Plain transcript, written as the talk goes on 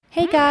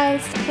Hey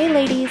guys, hey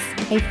ladies,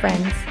 hey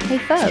friends, hey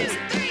foes.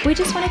 We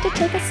just wanted to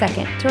take a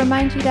second to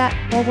remind you that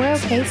while we're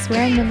okay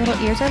swearing when little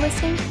ears are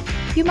listening,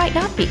 you might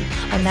not be,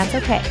 and that's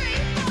okay.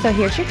 So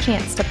here's your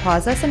chance to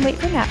pause us and wait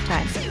for nap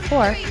time,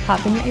 or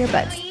pop in your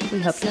earbuds. We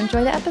hope you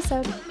enjoy the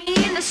episode.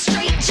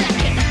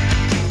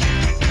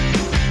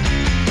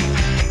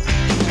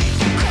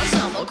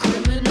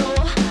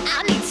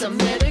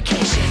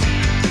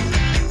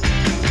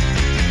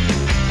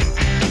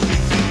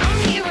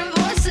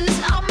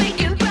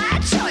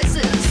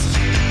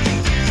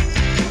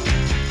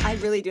 I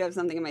really do have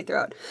something in my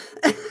throat.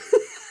 That's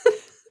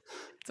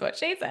what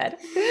she said.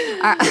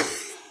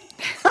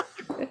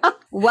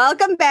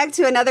 Welcome back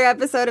to another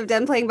episode of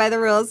Done Playing by the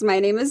Rules. My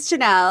name is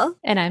Janelle.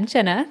 And I'm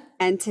Jenna.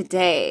 And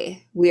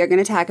today we are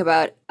going to talk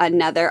about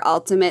another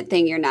ultimate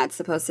thing you're not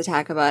supposed to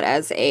talk about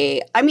as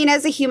a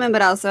human,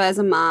 but also as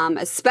a mom,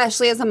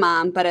 especially as a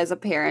mom, but as a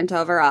parent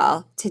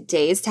overall.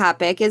 Today's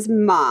topic is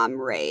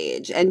mom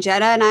rage. And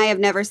Jenna and I have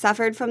never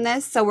suffered from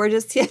this, so we're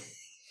just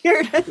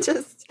here to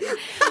just...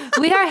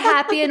 We are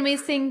happy and we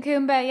sing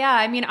Kumbaya.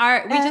 I mean,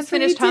 we just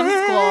finished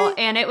homeschool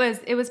and it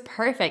was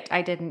perfect.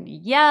 I didn't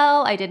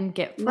yell. I didn't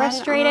get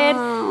frustrated.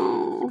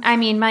 I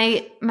mean,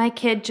 my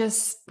kid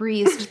just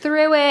breezed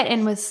through it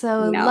and was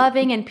so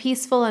loving and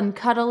peaceful and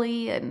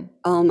cuddly. And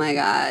oh my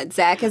God,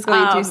 Zach is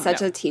going through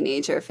such a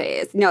teenager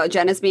phase. No,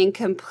 Jenna's being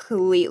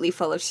completely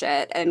full of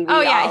shit, and he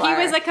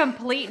was a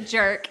complete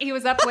jerk. He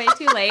was up way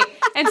too late,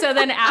 and so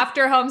then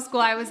after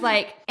homeschool, I was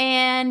like,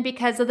 and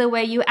because of the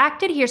way you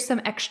acted, here's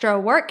some extra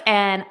work,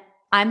 and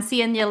I'm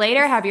seeing you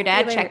later. Have your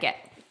dad check it.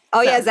 Oh,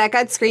 yeah, Zach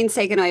got screens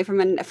taken away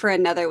for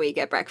another week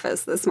at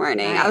breakfast this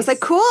morning. Nice. I was like,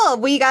 cool,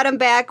 we got him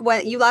back.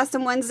 You lost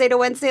him Wednesday to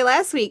Wednesday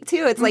last week,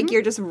 too. It's like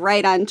you're just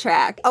right on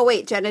track. Oh,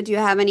 wait, Jenna, do you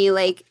have any,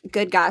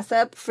 good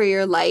gossip for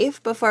your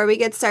life before we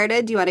get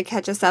started? Do you want to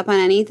catch us up on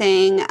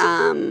anything?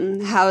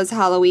 How's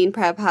Halloween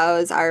prep?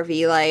 How's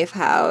RV life?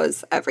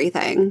 How's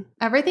everything?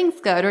 Everything's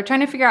good. We're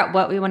trying to figure out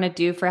what we want to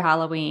do for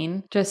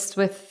Halloween, just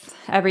with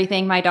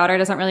everything. My daughter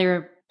doesn't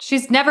really...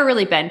 She's never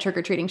really been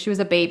trick-or-treating. She was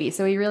a baby,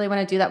 so we really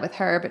want to do that with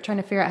her, but trying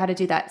to figure out how to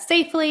do that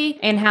safely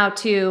and how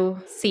to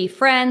see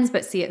friends,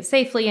 but see it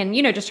safely and,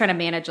 just trying to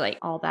manage,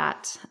 all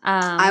that.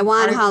 I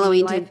want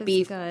Halloween to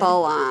be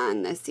full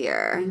on this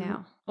year. I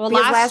know. Well,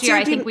 last year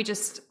I think we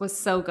just was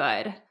so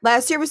good.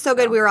 Last year was so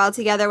good. We were all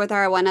together with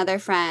our one other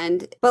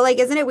friend. But,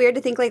 isn't it weird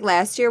to think,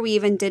 last year we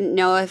even didn't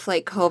know if,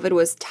 COVID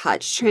was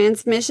touch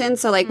transmission?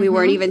 So, we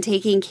weren't even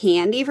taking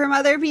candy from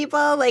other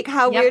people?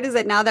 How weird is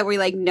it now that we,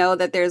 know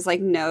that there's,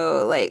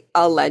 no,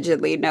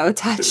 allegedly no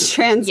touch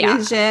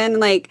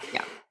transmission?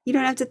 You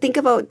don't have to think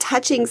about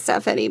touching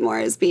stuff anymore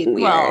as being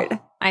weird.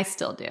 Well, I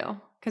still do.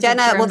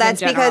 Jenna, well,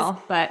 that's because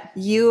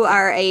you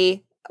are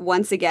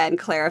once again,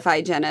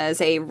 clarify, Jenna is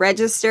a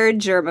registered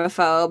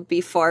germaphobe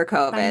before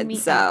COVID.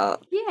 So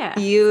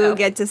you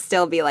get to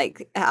still be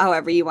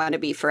however you want to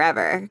be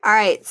forever. All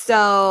right.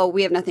 So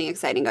we have nothing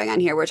exciting going on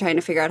here. We're trying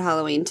to figure out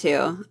Halloween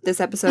too. This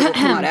episode will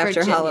come out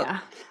after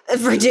Halloween.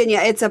 Virginia.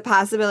 It's a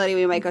possibility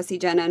we might go see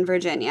Jenna in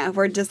Virginia.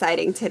 We're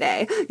deciding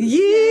today.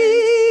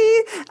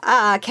 Yee!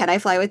 Can I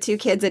fly with two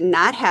kids and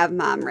not have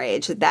mom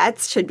rage? That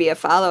should be a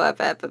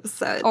follow-up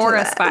episode. Or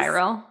a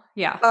spiral.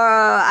 Yeah.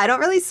 I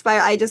don't really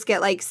spiral. I just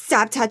get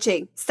stop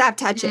touching. Stop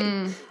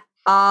touching.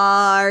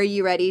 Are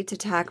you ready to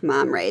talk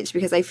mom rage?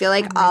 Because I feel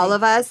like all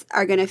of us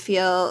are going to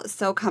feel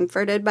so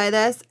comforted by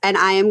this. And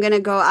I am going to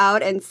go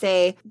out and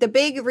say the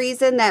big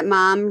reason that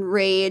mom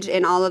rage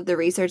in all of the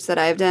research that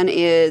I've done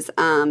is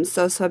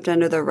so swept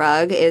under the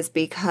rug is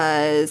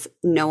because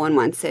no one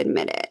wants to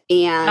admit it.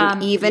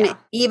 And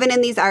even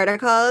in these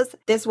articles,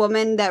 this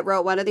woman that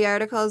wrote one of the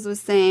articles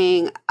was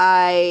saying,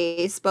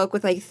 I spoke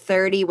with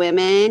 30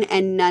 women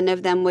and none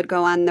of them would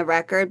go on the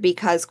record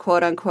because,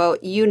 quote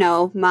unquote,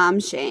 mom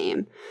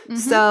shame.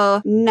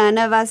 So none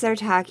of us are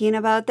talking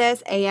about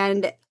this.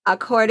 And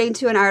according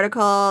to an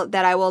article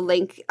that I will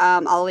link,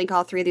 I'll link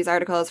all three of these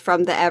articles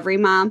from the Every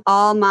Mom,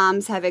 all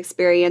moms have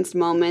experienced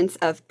moments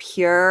of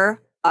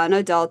pure,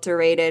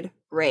 unadulterated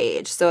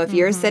rage. So if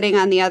you're sitting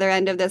on the other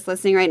end of this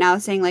listening right now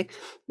saying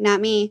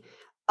not me,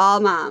 all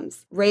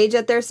moms rage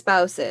at their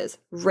spouses,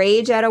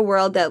 rage at a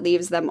world that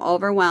leaves them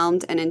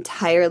overwhelmed and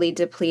entirely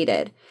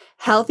depleted.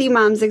 Healthy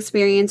moms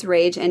experience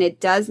rage, and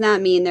it does not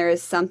mean there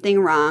is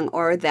something wrong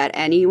or that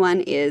anyone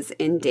is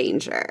in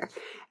danger.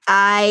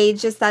 I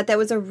just thought that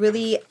was a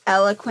really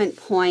eloquent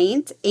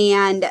point.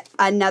 And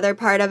another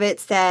part of it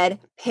said,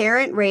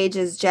 parent rage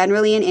is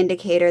generally an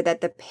indicator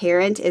that the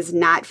parent is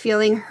not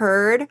feeling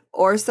heard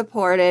or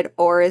supported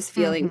or is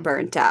feeling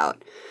burnt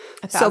out.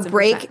 1,000%. So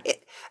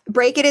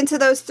break it into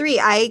those three.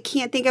 I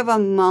can't think of a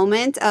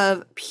moment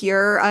of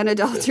pure,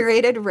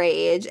 unadulterated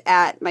rage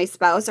at my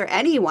spouse or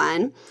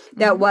anyone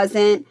that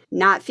wasn't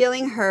not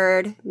feeling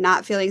heard,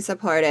 not feeling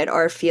supported,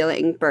 or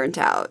feeling burnt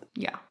out.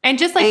 Yeah. And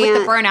just with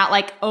the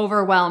burnout,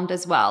 overwhelmed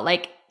as well.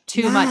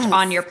 Too much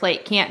on your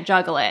plate, can't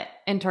juggle it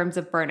in terms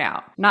of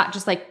burnout. Not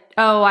just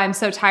oh, I'm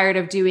so tired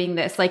of doing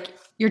this.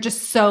 you're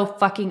just so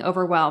fucking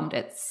overwhelmed.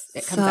 It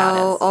comes out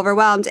So as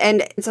overwhelmed.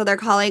 And so they're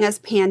calling us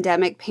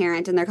pandemic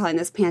parent, and they're calling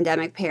this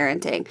pandemic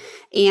parenting.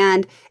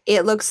 And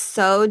it looks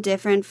so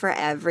different for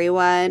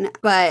everyone.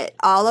 But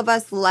all of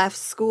us left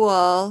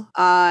school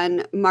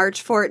on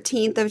March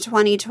 14th of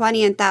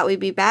 2020 and thought we'd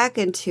be back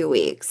in 2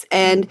 weeks.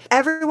 And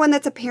everyone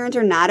that's a parent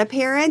or not a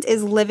parent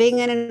is living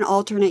in an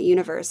alternate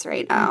universe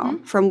right now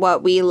from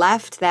what we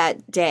left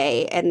that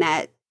day and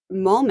that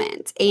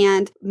moment.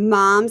 And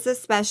moms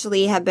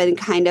especially have been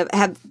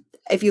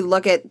if you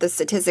look at the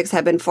statistics,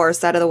 have been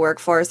forced out of the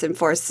workforce and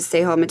forced to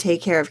stay home and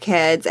take care of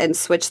kids and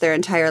switch their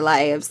entire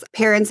lives.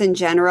 Parents in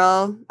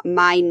general,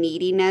 my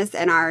neediness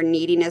and our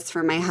neediness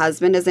for my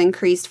husband has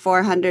increased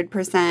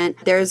 400%.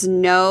 There's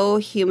no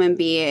human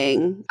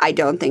being, I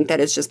don't think, that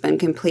has just been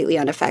completely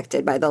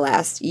unaffected by the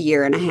last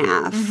year and a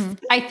half.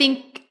 I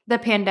think the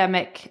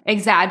pandemic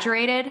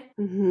exaggerated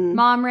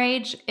mom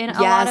rage in a lot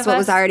of us. Yes, what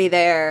was already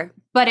there.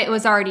 But it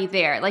was already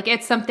there. Like,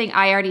 it's something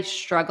I already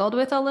struggled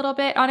with a little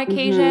bit on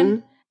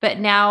occasion. But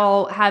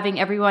now having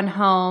everyone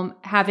home,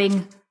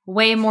 having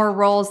way more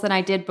roles than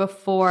I did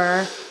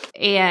before,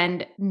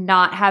 and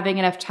not having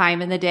enough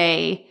time in the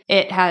day,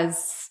 it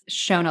has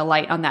shone a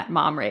light on that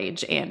mom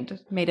rage and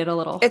made it a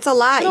little. It's a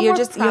lot.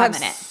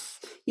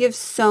 You have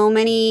so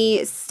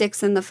many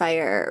sticks in the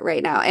fire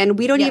right now, and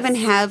we don't even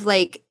have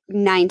like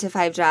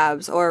 9-to-5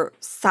 jobs or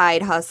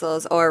side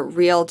hustles or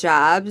real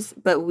jobs,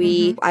 but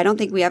I don't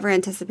think we ever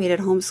anticipated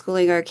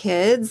homeschooling our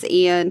kids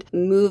and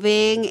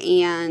moving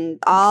and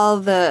all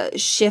the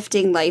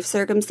shifting life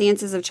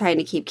circumstances of trying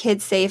to keep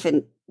kids safe.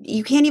 And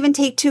you can't even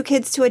take 2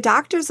 kids to a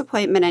doctor's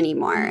appointment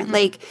anymore.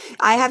 Like,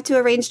 I have to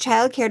arrange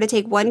childcare to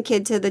take 1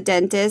 kid to the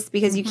dentist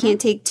because you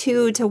can't take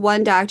 2 to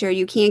one doctor.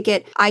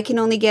 I can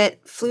only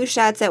get flu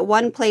shots at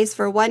one place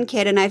for 1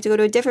 kid, and I have to go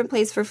to a different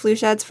place for flu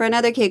shots for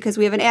another kid because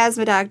we have an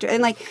asthma doctor.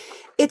 And like,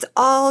 it's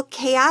all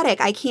chaotic.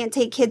 I can't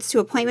take kids to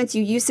appointments.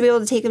 You used to be able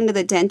to take them to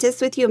the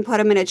dentist with you and put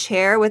them in a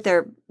chair with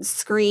their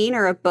screen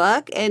or a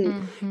book,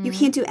 and you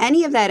can't do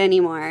any of that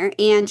anymore.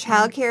 And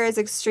childcare is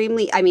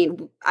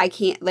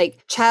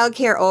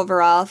childcare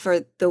overall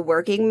for the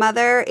working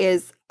mother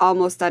is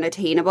almost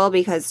unattainable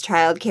because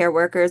childcare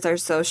workers are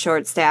so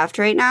short-staffed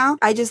right now.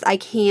 I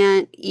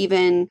can't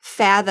even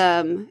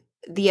fathom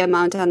the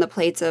amount on the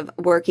plates of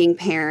working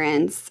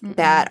parents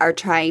that are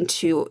trying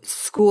to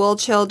school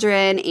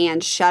children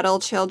and shuttle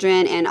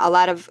children. And a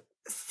lot of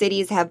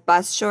cities have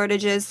bus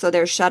shortages, so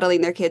they're shuttling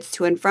their kids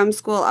to and from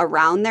school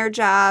around their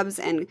jobs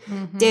and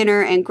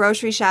dinner and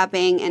grocery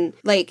shopping. And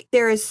like,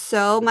 there is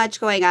so much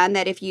going on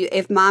that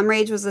if mom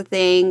rage was a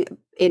thing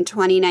in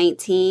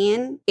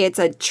 2019, it's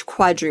a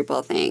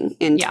quadruple thing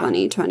in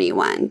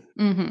 2021.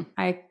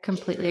 I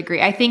completely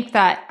agree. I think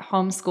that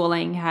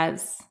homeschooling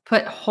has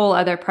put whole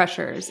other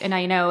pressures. And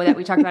I know that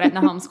we talked about it in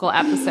the homeschool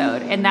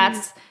episode. And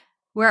that's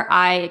where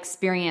I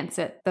experience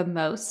it the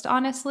most,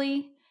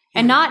 honestly.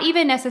 And not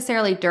even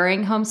necessarily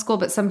during homeschool,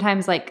 but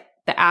sometimes like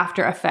the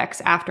after effects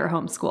after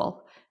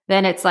homeschool.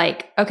 Then it's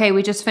like, okay,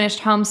 we just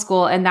finished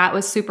homeschool and that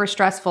was super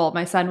stressful.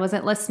 My son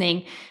wasn't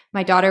listening.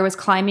 My daughter was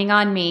climbing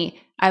on me.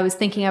 I was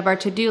thinking of our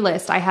to-do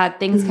list. I had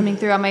things coming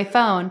through on my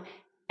phone.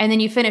 And then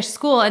you finish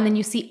school and then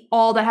you see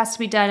all that has to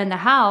be done in the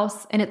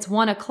house and it's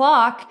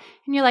 1:00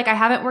 and you're like, I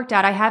haven't worked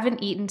out. I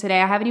haven't eaten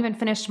today. I haven't even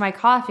finished my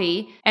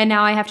coffee. And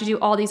now I have to do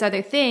all these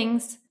other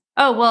things.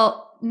 Oh,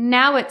 well,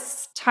 now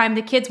it's time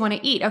the kids want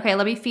to eat. Okay,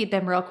 let me feed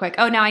them real quick.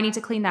 Oh, now I need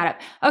to clean that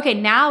up. Okay,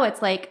 now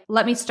it's like,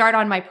 let me start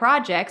on my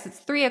projects.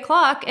 It's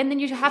 3:00 and then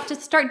you have to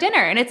start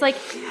dinner. And it's like,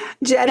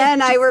 Jenna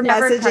and I were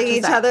messaging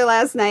each other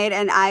last night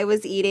and I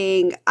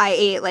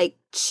ate like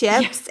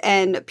chips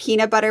and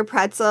peanut butter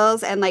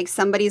pretzels and like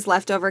somebody's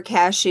leftover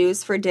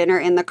cashews for dinner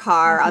in the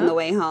car on the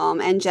way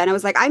home. And Jenna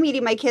was like, I'm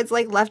eating my kids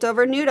like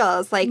leftover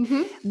noodles. Like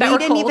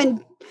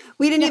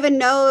we didn't even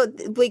know,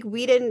 like,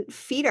 we didn't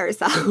feed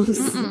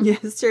ourselves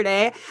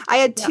yesterday. I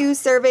had 2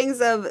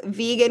 servings of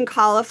vegan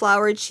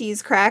cauliflower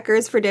cheese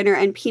crackers for dinner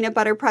and peanut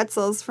butter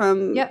pretzels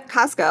from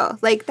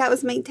Costco. Like, that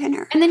was my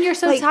dinner. And then you're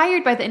so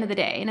tired by the end of the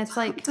day. And it's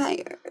like,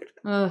 tired.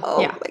 My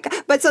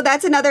God. But so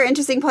that's another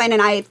interesting point,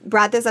 and I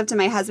brought this up to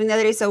my husband the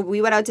other day. So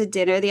we went out to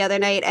dinner the other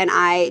night,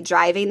 and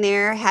driving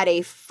there, had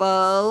a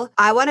full,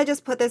 I want to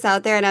just put this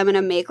out there, and I'm going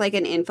to make like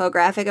an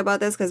infographic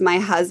about this because my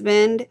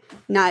husband,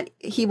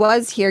 he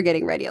was here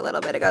getting ready a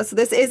little bit ago. So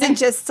this isn't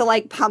just to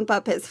like pump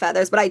up his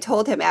feathers, but I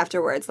told him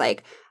afterwards,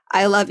 like,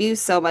 I love you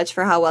so much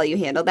for how well you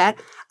handled that.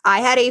 I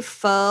had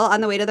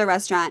on the way to the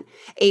restaurant,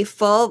 a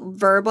full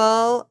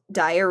verbal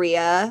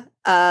diarrhea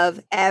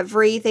of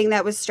everything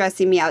that was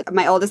stressing me out.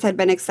 My oldest had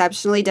been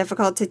exceptionally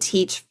difficult to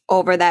teach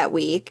over that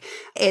week.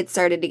 It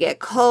started to get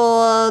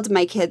cold.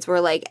 My kids were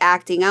like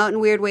acting out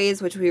in weird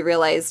ways, which we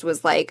realized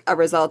was like a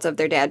result of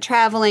their dad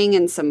traveling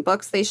and some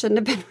books they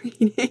shouldn't have been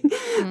reading.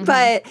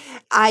 But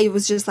I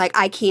was just like,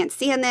 I can't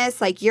stand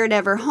this. Like, you're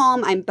never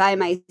home. I'm by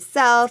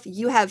myself.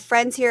 You have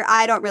friends here.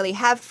 I don't really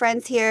have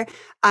friends here.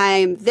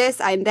 I'm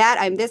this, I'm that,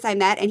 I'm this, I'm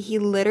that. And he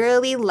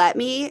literally let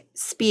me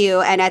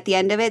spew. And at the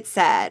end of it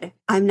said,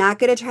 I'm not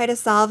going to try to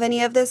solve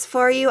any of this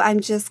for you.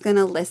 I'm just going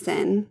to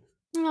listen.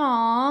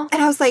 Aww.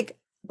 And I was like,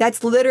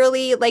 That's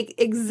literally like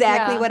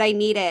exactly what I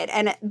needed.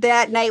 And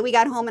that night we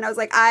got home and I was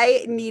like,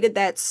 I needed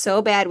that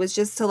so bad, was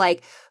just to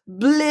like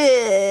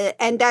bleh.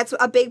 And that's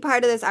a big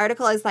part of this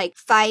article, is like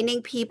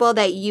finding people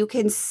that you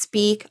can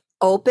speak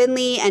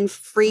openly and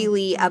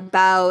freely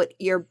about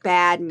your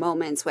bad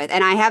moments with.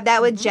 And I have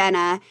that with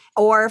Jenna,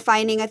 or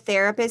finding a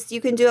therapist you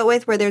can do it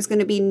with where there's going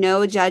to be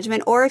no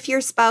judgment, or if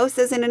your spouse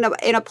isn't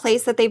in a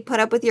place that they've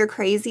put up with your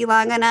crazy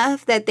long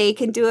enough that they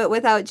can do it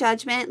without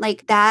judgment.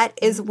 Like that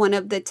is one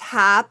of the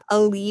top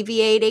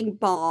alleviating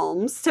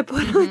balms to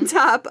put on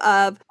top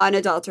of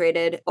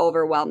unadulterated,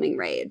 overwhelming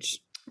rage.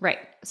 Right.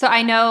 So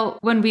I know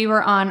when we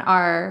were on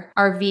our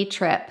RV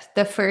trip,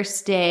 the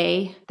first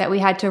day that we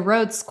had to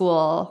road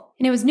school,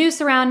 and it was new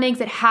surroundings.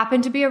 It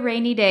happened to be a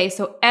rainy day.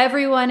 So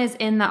everyone is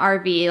in the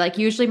RV. Like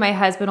usually my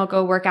husband will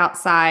go work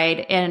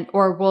outside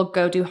or we'll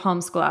go do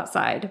homeschool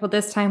outside. Well,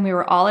 this time we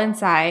were all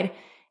inside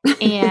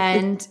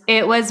and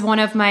it was one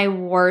of my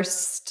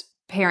worst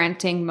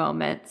parenting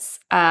moments.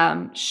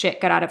 Shit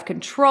got out of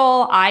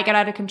control. I got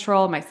out of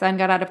control. My son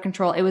got out of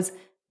control. It was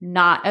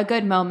not a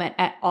good moment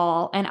at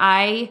all. And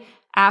I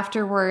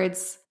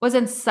afterwards was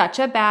in such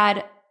a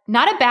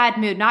not a bad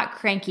mood, not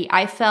cranky.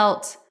 I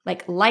felt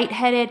like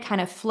lightheaded,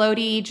 kind of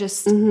floaty,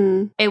 just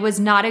it was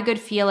not a good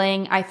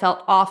feeling. I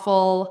felt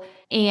awful.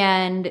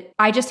 And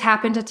I just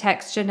happened to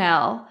text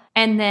Janelle.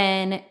 And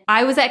then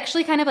I was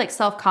actually kind of like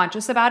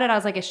self-conscious about it. I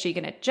was like, is she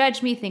going to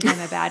judge me, think I'm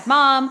a bad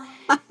mom?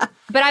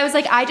 But I was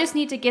like, I just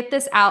need to get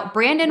this out.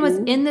 Brandon was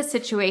in this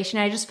situation.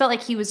 I just felt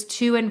like he was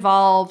too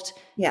involved.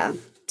 Yeah.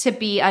 To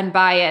be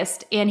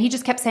unbiased. And he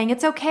just kept saying,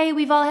 it's okay.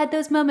 We've all had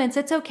those moments.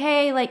 It's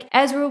okay. Like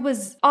Ezra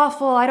was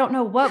awful. I don't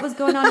know what was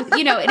going on with,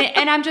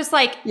 and I'm just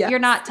like, you're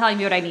not telling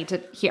me what I need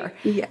to hear.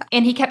 Yeah.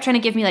 And he kept trying to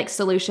give me like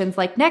solutions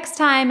like next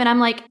time. And I'm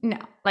like, no,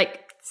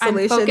 like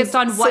I'm focused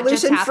on what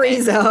just happened.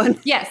 Solution-free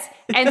zone. Yes.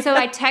 And so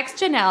I text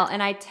Janelle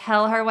and I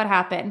tell her what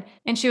happened.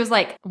 And she was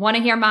like, want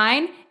to hear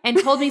mine? And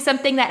told me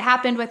something that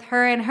happened with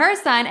her and her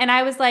son. And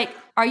I was like,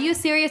 are you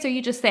serious? Or are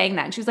you just saying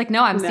that? And she was like,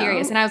 no, I'm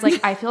serious. And I was like,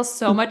 I feel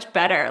so much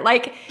better.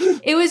 Like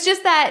it was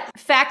just that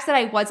fact that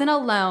I wasn't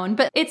alone,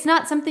 but it's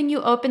not something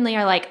you openly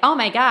are like, oh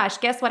my gosh,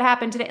 guess what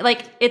happened today?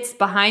 Like it's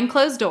behind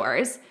closed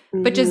doors,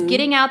 but just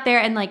getting out there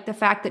and like the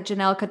fact that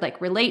Janelle could like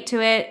relate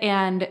to it.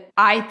 And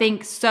I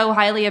think so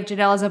highly of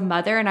Janelle as a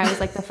mother. And I was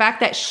like, the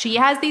fact that she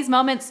has these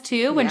moments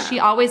too, when she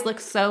always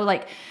looks so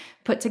like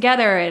put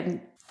together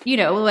and,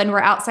 when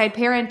we're outside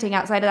parenting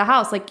outside of the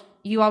house, like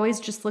you always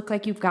just look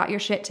like you've got your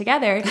shit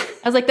together.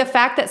 I was like, the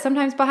fact that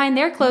sometimes behind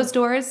their closed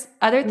doors,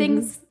 other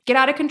things get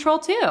out of control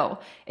too.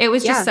 It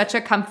was just such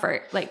a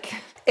comfort. Like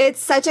it's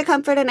such a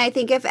comfort. And I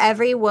think if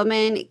every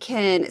woman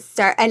can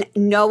start, and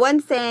no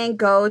one's saying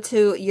go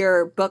to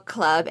your book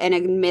club and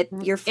admit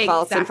your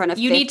faults in front of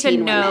 15 women. You need to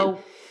know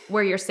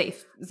where you're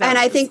safe. And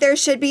I think there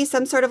should be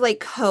some sort of like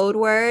code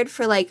word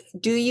for like,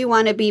 do you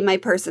want to be my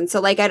person? So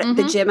like at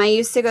the gym I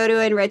used to go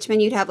to in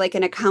Richmond, you'd have like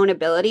an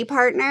accountability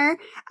partner.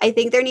 I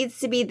think there needs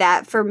to be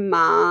that for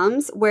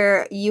moms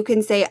where you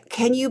can say,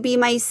 can you be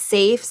my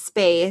safe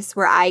space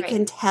where I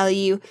can tell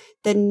you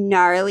the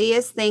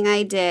gnarliest thing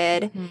I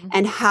did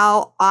and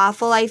how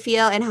awful I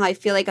feel and how I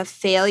feel like a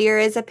failure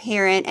as a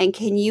parent. And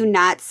can you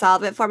not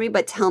solve it for me,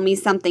 but tell me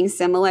something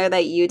similar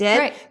that you did?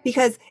 Right.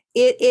 Because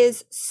it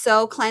is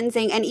so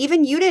cleansing. And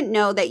even you didn't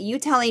know that you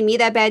telling me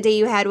that bad day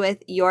you had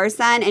with your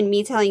son and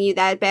me telling you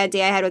that bad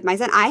day I had with my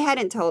son, I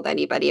hadn't told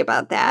anybody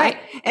about that.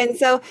 Right. And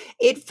so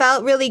it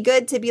felt really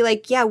good to be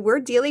like, yeah, we're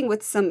dealing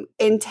with some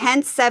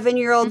intense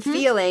 7-year-old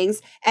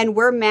feelings and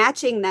we're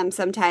matching them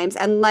sometimes.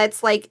 And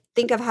let's like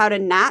think of how to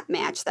not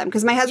match them.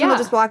 Because my husband will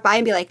just walk by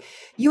and be like,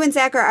 you and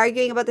Zach are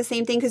arguing about the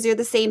same thing because you're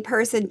the same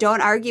person. Don't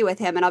argue with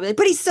him. And I'll be like,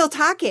 but he's still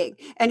talking.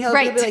 And he'll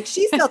be like,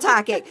 she's still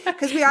talking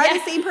because we are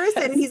the same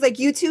person. And he's like,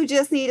 you two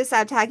just need to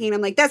stop talking. And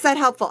I'm like, that's not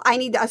helpful. I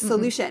need a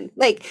solution.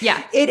 Like,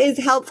 it is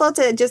helpful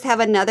to just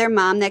have another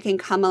mom that can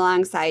come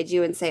alongside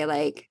you and say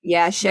like,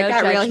 yeah, shit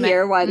got real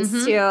here once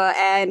too.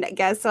 And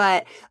guess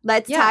what?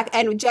 Let's talk.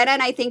 And Jenna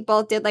and I think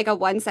both did like a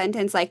one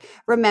sentence, like,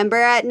 remember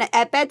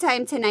at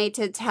bedtime tonight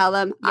to tell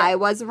him I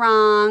was wrong.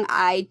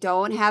 I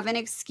don't have an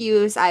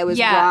excuse. I was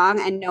wrong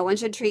and no one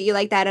should treat you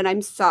like that. And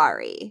I'm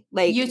sorry.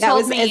 Like you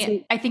told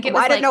me, I think it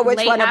was I don't know which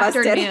one of us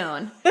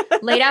did.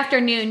 Late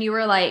afternoon, you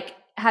were like,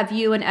 have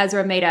you and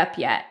Ezra made up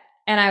yet?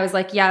 And I was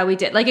like, yeah, we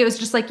did. Like, it was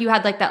just like you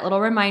had like that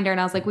little reminder and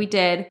I was like, we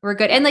did. We're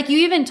good. And like, you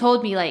even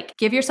told me like,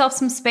 give yourself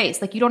some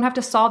space. Like, you don't have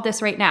to solve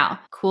this right now.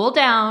 Cool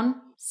down.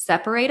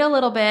 Separate a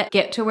little bit,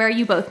 get to where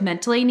you both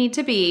mentally need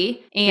to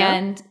be.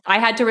 And I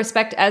had to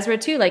respect Ezra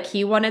too. Like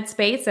he wanted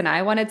space and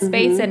I wanted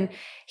space. And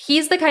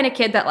he's the kind of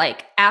kid that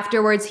like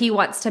afterwards he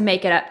wants to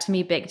make it up to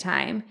me big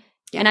time.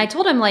 And I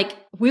told him like,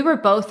 we were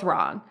both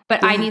wrong,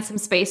 but I need some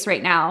space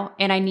right now.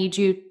 And I need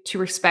you to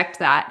respect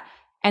that.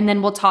 And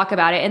then we'll talk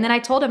about it. And then I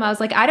told him, I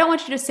was like, I don't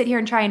want you to sit here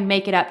and try and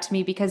make it up to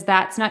me because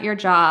that's not your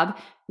job.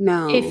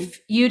 No.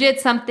 If you did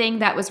something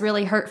that was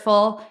really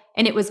hurtful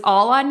and it was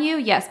all on you,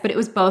 yes, but it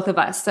was both of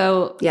us.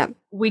 So yeah,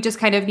 we just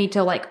kind of need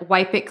to like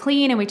wipe it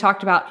clean. And we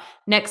talked about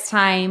next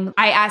time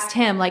I asked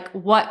him, like,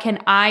 what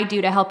can I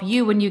do to help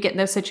you when you get in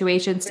those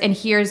situations? And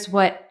here's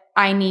what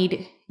I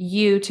need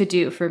you to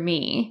do for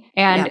me.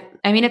 And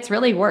I mean, it's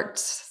really worked.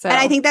 So. And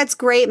I think that's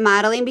great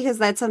modeling because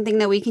that's something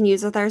that we can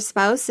use with our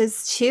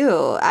spouses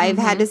too. I've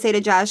had to say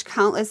to Josh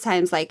countless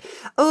times, like,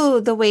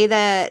 oh, the way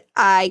that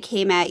I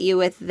came at you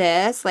with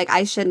this, like,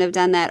 I shouldn't have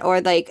done that.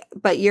 Or like,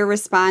 but your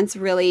response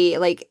really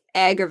like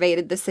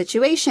aggravated the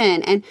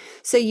situation. And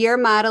so you're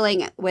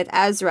modeling with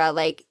Ezra,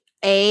 like,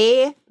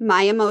 A,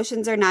 my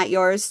emotions are not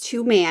yours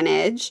to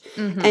manage.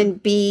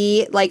 And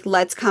B, like,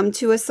 let's come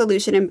to a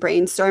solution and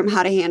brainstorm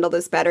how to handle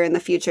this better in the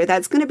future.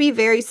 That's going to be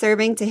very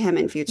serving to him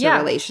in future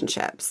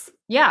relationships.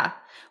 Yeah.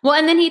 Well,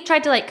 and then he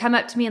tried to like come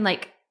up to me and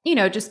like, you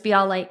know, just be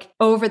all like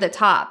over the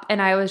top.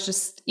 And I was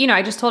just, you know,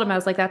 I just told him, I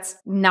was like, that's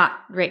not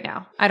right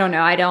now. I don't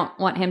know. I don't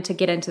want him to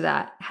get into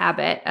that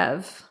habit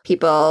of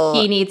people.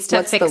 He needs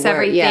to fix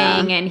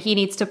everything and he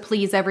needs to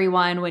please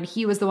everyone when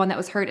he was the one that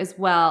was hurt as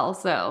well.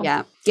 So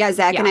yeah.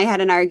 Zach and I had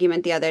an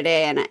argument the other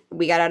day and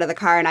we got out of the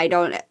car, and I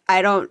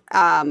don't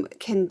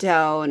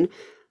condone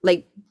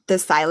like the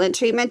silent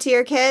treatment to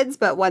your kids.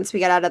 But once we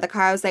got out of the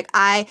car, I was like,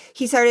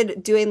 he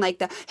started doing like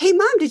the, hey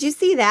mom, did you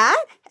see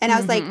that? And I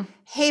was like,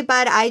 hey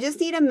bud, I just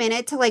need a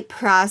minute to like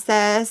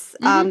process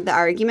the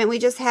argument we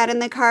just had in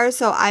the car.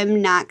 So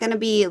I'm not going to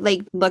be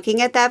like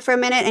looking at that for a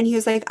minute. And he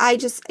was like,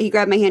 he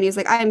grabbed my hand. He was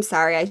like, I'm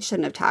sorry. I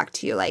shouldn't have talked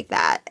to you like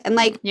that. And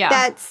like,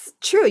 that's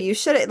true. You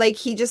shouldn't, like,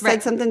 he just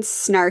said something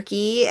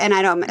snarky, and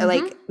I don't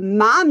like,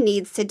 mom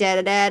needs to da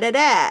da da da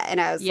da. And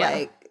I was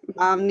like,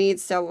 mom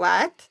needs to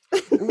what?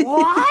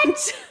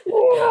 What?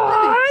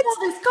 What?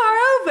 Pull this car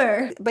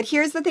over. But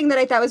here's the thing that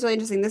I thought was really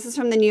interesting. This is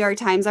from the New York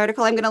Times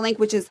article I'm going to link,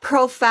 which is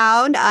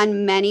profound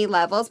on many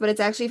levels, but it's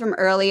actually from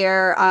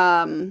earlier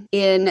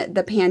in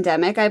the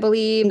pandemic, I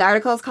believe. The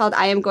article is called,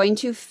 I Am Going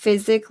to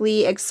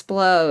Physically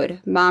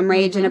Explode, Mom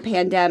Rage in a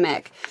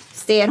Pandemic,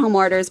 Stay-at-Home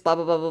Orders, blah,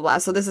 blah, blah, blah, blah.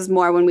 So this is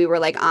more when we were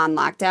like on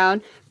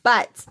lockdown.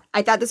 But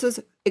I thought this was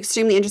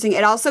extremely interesting.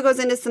 It also goes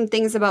into some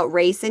things about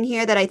race in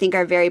here that I think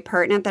are very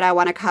pertinent that I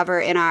want to cover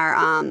in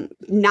our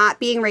not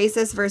being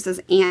racist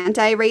versus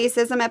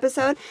anti-racism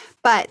episode.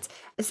 But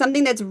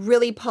something that's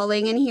really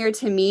pulling in here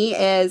to me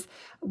is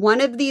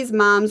one of these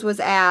moms was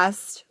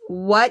asked,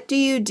 what do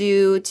you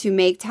do to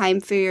make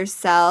time for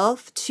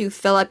yourself to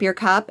fill up your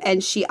cup?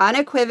 And she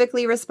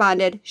unequivocally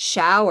responded,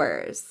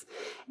 showers.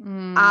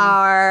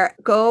 Or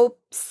go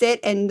sit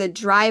in the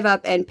drive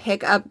up and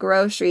pick up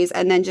groceries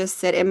and then just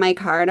sit in my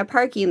car in a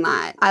parking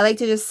lot. I like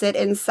to just sit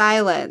in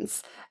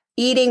silence.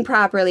 Eating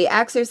properly,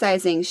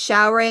 exercising,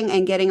 showering,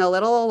 and getting a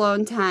little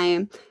alone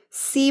time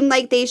seem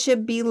like they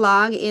should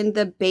belong in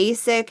the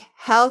basic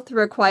health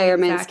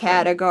requirements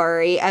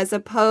category as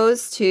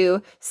opposed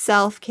to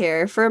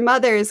self-care for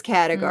mothers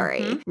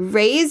category.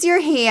 Raise your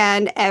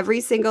hand,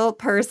 every single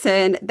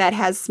person that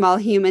has small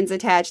humans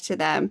attached to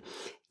them,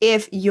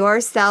 if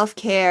your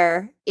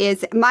self-care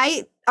is,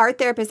 my art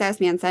therapist asked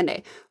me on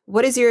Sunday,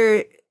 what are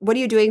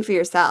you doing for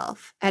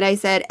yourself? And I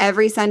said,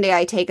 every Sunday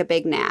I take a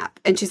big nap.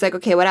 And she's like,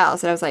 okay, what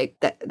else? And I was like,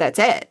 that's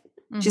it.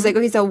 She's like,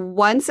 okay, so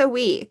once a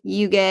week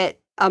you get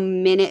a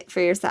minute for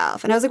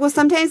yourself. And I was like, well,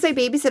 sometimes my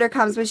babysitter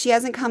comes, but she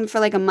hasn't come for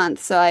like a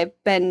month. So I've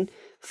been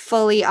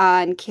fully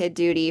on kid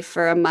duty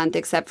for a month,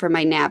 except for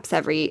my naps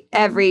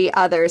every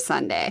other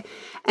Sunday.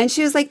 And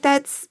she was like,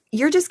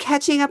 you're just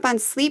catching up on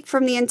sleep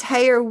from the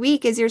entire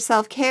week is your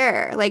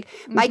self-care. Like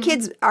my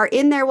kids are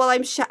in there while I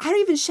don't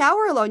even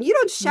shower alone. You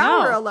don't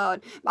shower alone.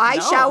 I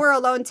shower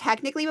alone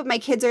technically, but my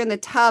kids are in the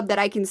tub that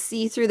I can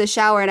see through the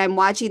shower and I'm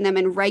watching them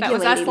and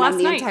regulating them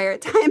the entire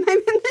time I'm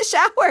in the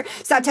shower.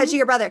 Stop touching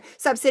your brother.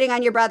 Stop sitting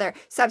on your brother.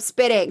 Stop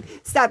spitting.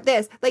 Stop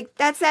this. Like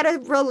that's not a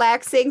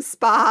relaxing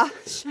spa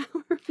shower.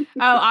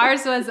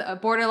 Ours was a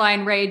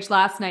borderline rage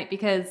last night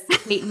because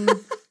Peyton...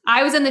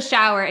 I was in the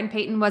shower and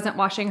Peyton wasn't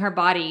washing her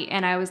body.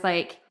 And I was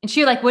like, and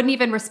she like wouldn't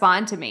even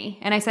respond to me.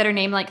 And I said her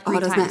name like 3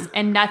 times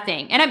and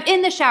nothing. And I'm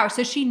in the shower.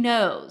 So she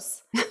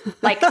knows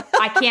like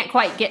I can't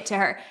quite get to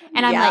her.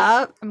 And I'm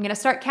like, I'm going to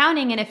start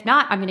counting. And if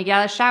not, I'm going to get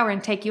out of the shower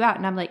and take you out.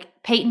 And I'm like,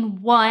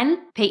 Peyton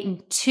 1,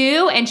 Peyton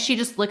 2. And she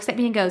just looks at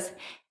me and goes,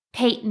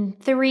 Peyton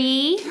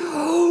 3.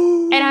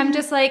 And I'm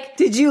just like,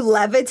 did you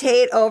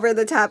levitate over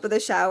the top of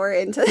the shower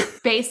into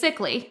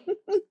basically.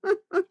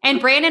 And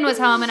Brandon was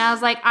home and I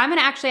was like, I'm going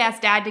to actually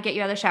ask dad to get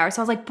you out of the shower.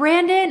 So I was like,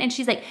 Brandon. And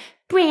she's like,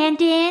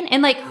 Brandon.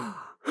 And like,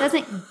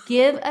 doesn't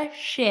give a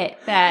shit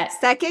that.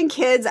 Second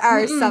kids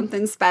are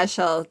something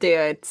special,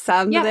 dude.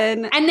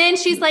 Something. Yeah. And then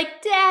she's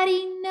like,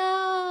 Daddy,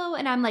 no.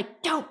 And I'm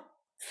like, don't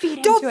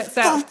feed into it.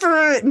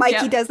 So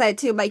Mikey does that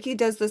too. Mikey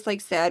does this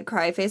like sad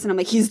cry face. And I'm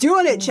like, he's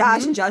doing it,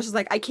 Josh. And Josh is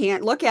like, I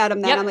can't look at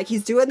him then. I'm like,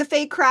 he's doing the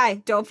fake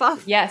cry. Don't fall.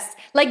 Yes.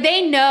 Like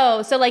they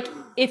know. So like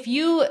if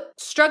you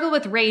struggle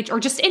with rage or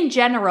just in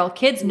general,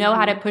 kids know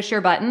how to push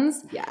your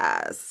buttons.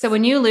 Yes. So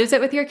when you lose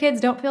it with your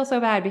kids, don't feel so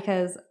bad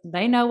because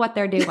they know what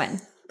they're doing.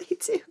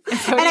 too.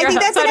 And I think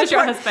that's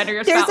your husband or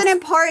your spouse. There's an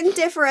important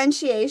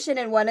differentiation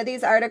in one of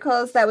these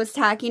articles that was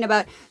talking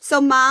about.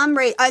 So mom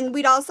rage, and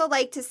we'd also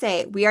like to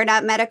say we are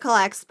not medical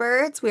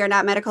experts. We are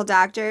not medical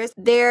doctors.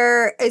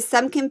 There is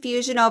some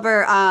confusion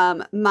over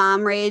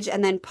mom rage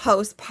and then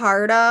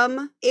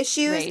postpartum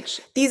issues.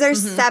 Rage. These are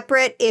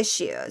separate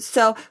issues.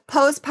 So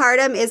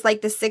postpartum is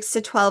like the 6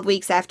 to 12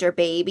 weeks after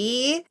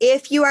baby.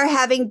 If you are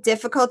having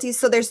difficulties,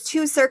 so there's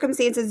two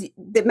circumstances.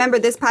 Remember,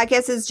 this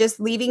podcast is just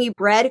leaving you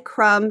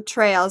breadcrumb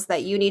trails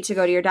that you need to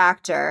go to your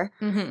doctor.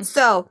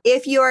 So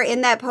if you are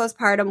in that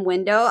postpartum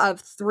window of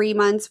 3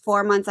 months,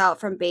 4 months out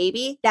from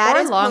baby, that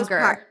is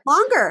longer.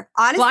 Longer.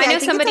 Honestly, well, I know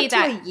think somebody it's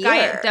up to a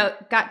year.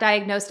 that got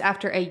diagnosed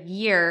after a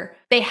year.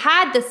 They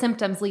had the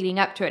symptoms leading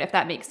up to it, if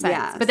that makes sense.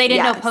 Yes, but they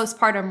didn't know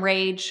postpartum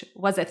rage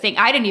was a thing.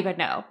 I didn't even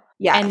know.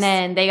 Yes. And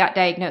then they got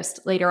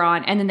diagnosed later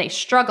on, and then they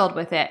struggled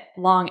with it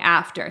long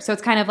after. So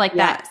it's kind of like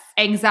that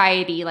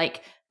anxiety,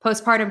 like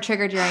postpartum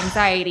triggered your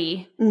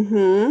anxiety.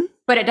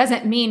 But it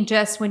doesn't mean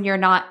just when you're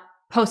not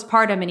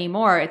postpartum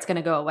anymore, it's going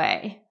to go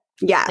away.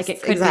 Yes, like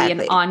it could be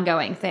an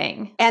ongoing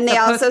thing. And they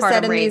also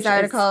said in these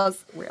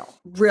articles,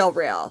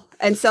 real.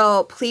 And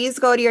so please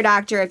go to your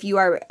doctor if you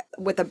are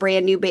with a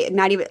brand new baby,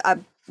 not even a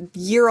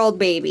year-old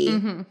baby.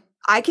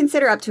 I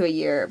consider up to a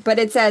year, but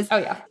it says,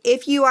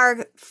 if you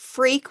are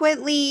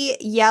frequently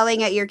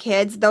yelling at your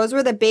kids, those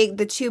were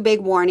the two big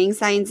warning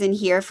signs in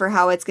here for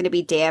how it's going to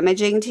be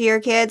damaging to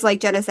your kids. Like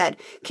Jenna said,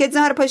 kids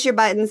know how to push your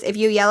buttons. If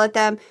you yell at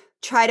them,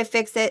 try to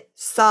fix it,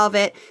 solve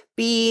it,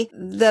 be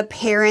the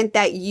parent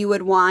that you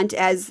would want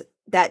as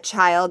that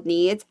child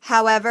needs.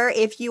 However,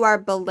 if you are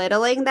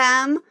belittling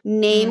them,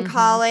 name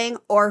calling,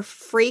 or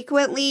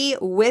frequently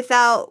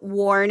without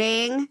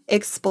warning,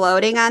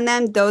 exploding on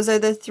them, those are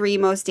the three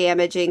most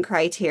damaging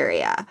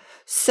criteria.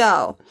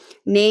 So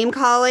name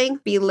calling,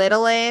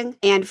 belittling,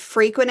 and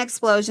frequent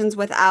explosions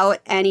without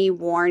any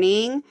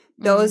warning.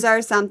 Those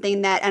are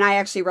something that, and I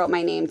actually wrote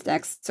my names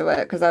next to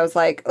it because I was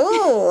like,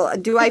 oh,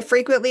 do I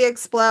frequently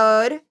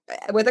explode?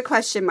 With a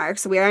question mark,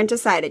 so we aren't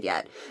decided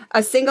yet.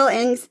 A single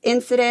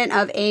incident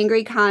of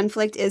angry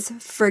conflict is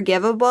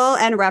forgivable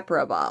and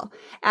reparable.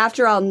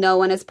 After all, no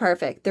one is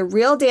perfect. The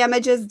real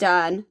damage is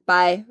done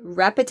by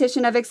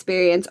repetition of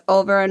experience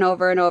over and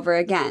over and over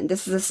again.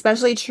 This is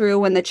especially true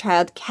when the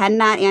child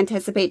cannot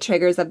anticipate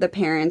triggers of the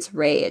parent's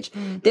rage.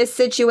 This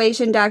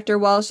situation, Dr.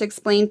 Walsh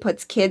explained,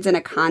 puts kids in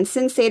a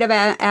constant state of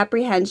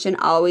apprehension,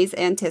 always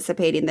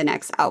anticipating the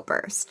next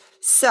outburst.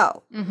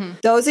 So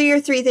those are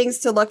your three things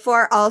to look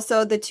for.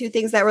 Also, the two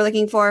things that we're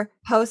looking for,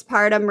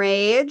 postpartum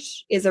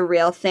rage is a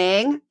real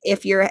thing.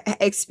 If you're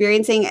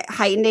experiencing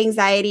heightened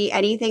anxiety,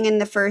 anything in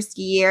the first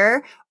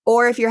year,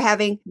 or if you're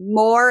having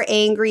more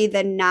angry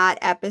than not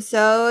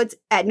episodes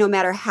at no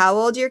matter how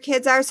old your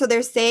kids are. So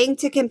they're saying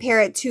to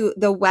compare it to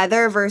the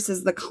weather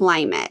versus the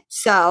climate.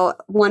 So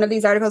one of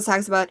these articles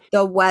talks about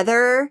the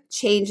weather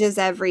changes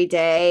every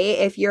day.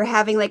 If you're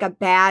having like a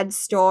bad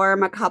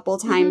storm a couple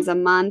times a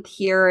month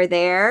here or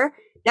there,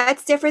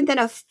 that's different than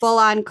a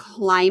full-on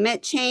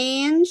climate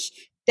change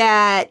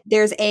that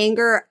there's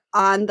anger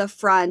on the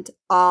front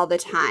all the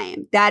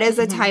time. That is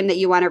a time that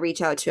you want to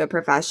reach out to a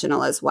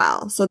professional as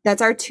well. So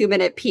that's our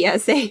 2-minute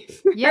PSA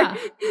for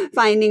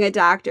finding a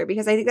doctor,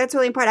 because I think that's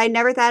really important. I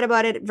never thought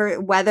about it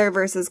weather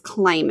versus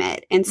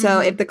climate. And so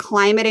if the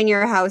climate in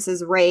your house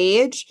is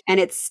rage and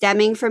it's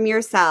stemming from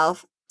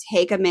yourself,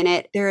 take a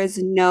minute. There is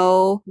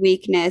no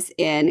weakness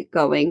in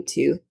going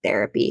to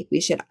therapy. We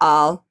should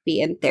all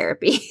be in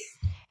therapy.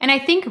 And I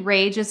think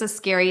rage is a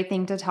scary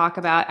thing to talk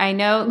about. I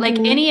know like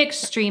any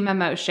extreme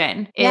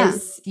emotion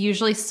is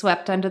usually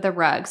swept under the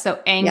rug. So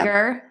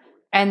anger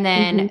and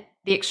then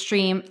the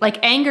extreme, like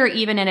anger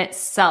even in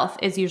itself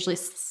is usually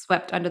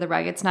swept under the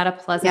rug. It's not a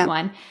pleasant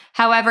one.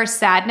 However,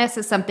 sadness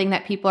is something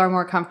that people are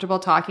more comfortable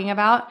talking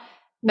about.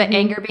 But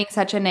anger being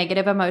such a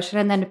negative emotion,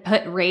 and then to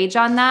put rage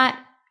on that,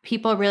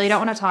 people really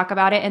don't want to talk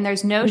about it. And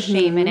there's no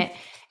shame in it.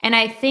 And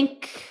I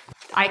think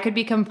I could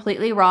be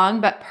completely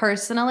wrong, but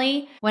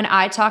personally, when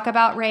I talk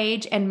about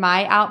rage and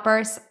my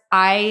outbursts,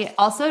 I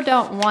also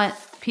don't want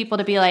people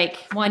to be like,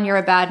 1, you're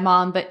a bad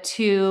mom, but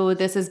 2,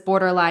 this is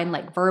borderline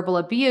like verbal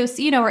abuse,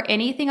 or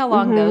anything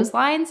along those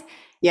lines.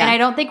 And I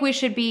don't think we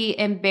should be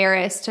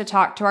embarrassed to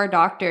talk to our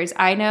doctors.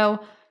 I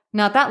know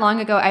not that long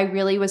ago, I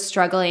really was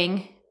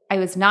struggling. I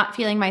was not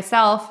feeling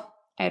myself.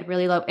 I had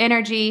really low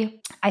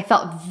energy. I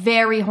felt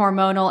very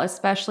hormonal,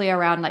 especially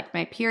around like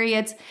my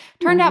periods.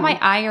 Turned out my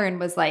iron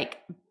was like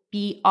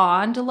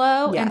beyond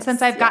low. And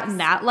since I've gotten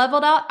that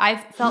leveled out,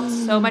 I've felt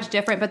so much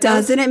different. But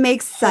doesn't it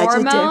make such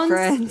a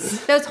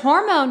difference? Those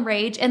hormone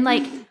rage and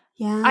like,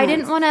 I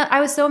didn't want to,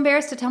 I was so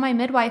embarrassed to tell my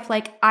midwife,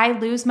 like I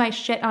lose my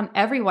shit on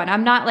everyone.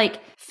 I'm not like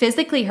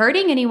physically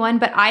hurting anyone,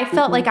 but I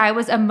felt like I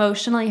was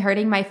emotionally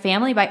hurting my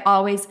family by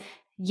always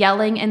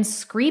yelling and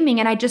screaming.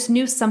 And I just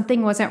knew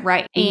something wasn't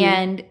right.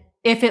 And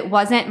if it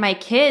wasn't my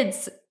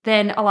kids,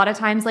 then a lot of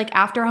times like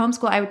after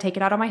homeschool, I would take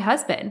it out on my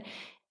husband.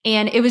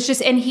 And it was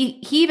just, and he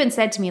even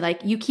said to me,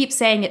 like, you keep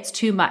saying it's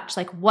too much.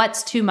 Like,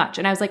 what's too much?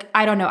 And I was like,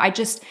 I don't know.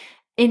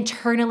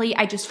 internally,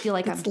 I just feel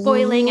like I'm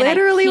boiling.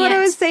 Literally and what I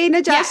was saying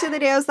to Josh the other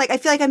day. I was like, I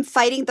feel like I'm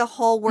fighting the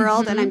whole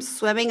world and I'm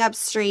swimming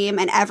upstream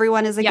and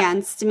everyone is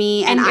against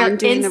me and I'm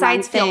doing the wrong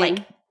insides feel thing.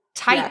 like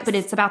tight, but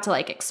it's about to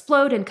like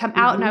explode and come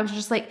out. And I was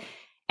just like,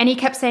 and he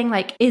kept saying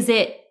like, is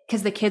it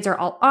because the kids are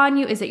all on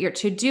you? Is it your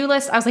to-do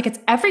list? I was like, it's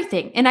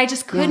everything. And I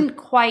just couldn't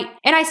quite,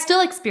 and I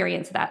still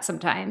experience that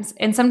sometimes.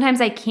 And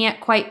sometimes I can't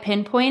quite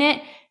pinpoint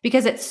it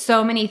because it's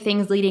so many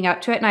things leading up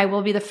to it. And I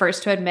will be the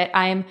first to admit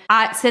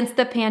since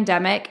the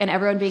pandemic and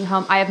everyone being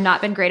home, I have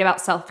not been great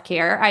about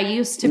self-care. I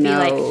used to be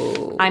like,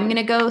 I'm going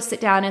to go sit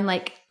down and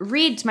like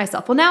read to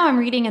myself. Well, now I'm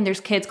reading and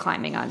there's kids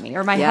climbing on me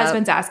or my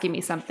husband's asking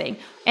me something.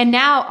 And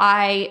now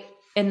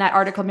in that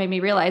article made me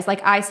realize,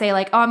 like I say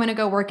like, oh, I'm going to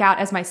go work out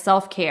as my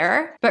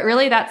self-care. But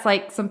really that's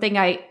like something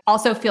I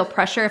also feel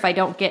pressure if I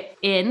don't get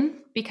in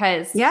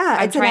because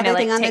I'm trying to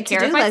like take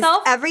care of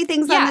myself.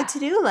 Everything's on the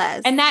to-do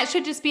list. And that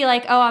should just be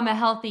like, oh, I'm a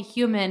healthy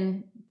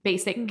human,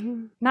 basic,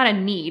 not a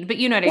need, but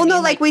you know what I mean? Well,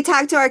 no, like we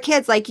talk to our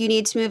kids, like you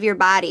need to move your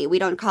body. We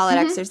don't call it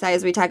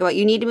exercise. We talk about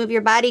you need to move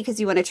your body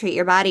because you want to treat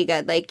your body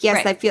good. Like,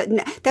 yes, I feel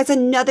that's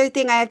another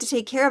thing I have to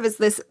take care of is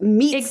this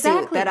meat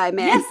suit that I'm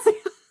in. Yes.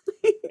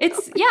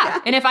 It's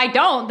and if I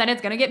don't, then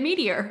it's going to get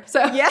meatier. So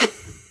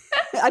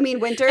I mean,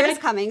 winter is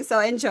coming, so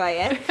enjoy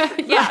it.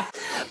 Yeah.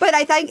 But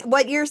I think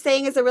what you're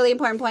saying is a really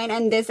important point,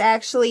 and this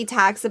actually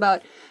talks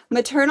about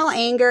maternal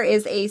anger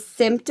is a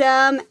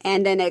symptom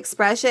and an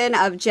expression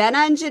of Jenna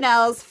and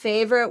Janelle's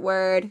favorite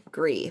word,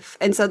 grief.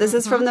 And so this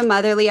is from the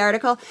Motherly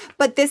article,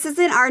 but this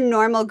isn't our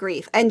normal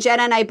grief. And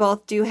Jenna and I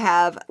both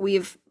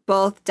we've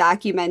both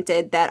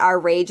documented that our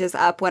rage is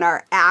up when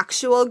our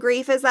actual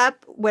grief is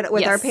up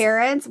with our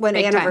parents. When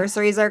big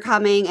anniversaries are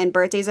coming and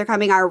birthdays are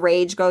coming, our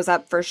rage goes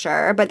up for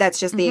sure. But that's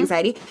just the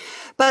anxiety.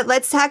 But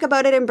let's talk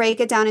about it and break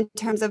it down in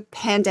terms of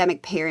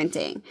pandemic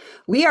parenting.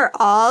 We are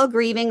all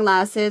grieving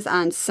losses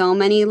on so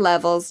many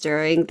levels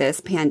during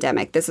this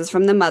pandemic. This is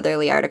from the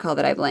Motherly article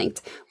that I've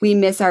linked. We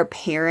miss our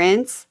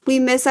parents. We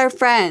miss our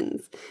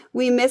friends.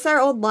 We miss our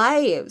old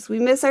lives. We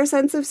miss our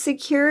sense of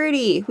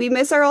security. We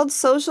miss our old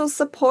social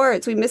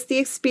supports. We miss the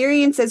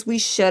experiences we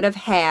should have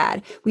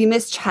had. We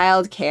miss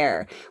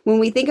childcare. When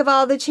we think of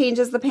all the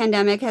changes the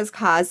pandemic has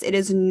caused, it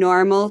is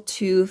normal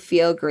to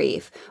feel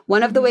grief.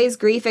 One of the ways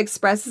grief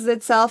expresses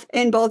itself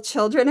in both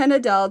children and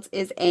adults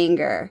is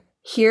anger.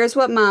 Here's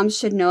what moms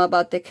should know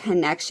about the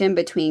connection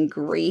between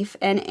grief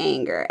and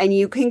anger. And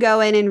you can go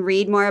in and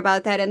read more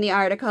about that in the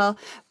article.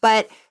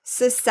 But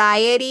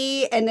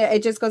society, and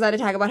it just goes on to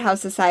talk about how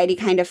society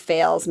kind of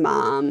fails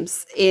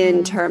moms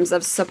in terms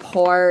of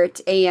support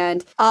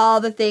and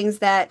all the things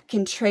that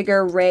can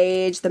trigger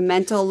rage, the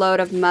mental load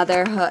of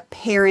motherhood,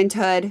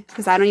 parenthood,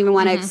 because I don't even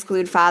want to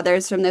exclude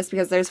fathers from this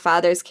because there's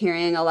fathers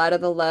carrying a lot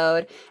of the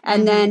load.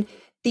 And then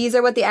these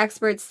are what the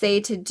experts say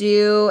to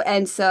do.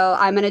 And so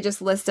I'm going to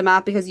just list them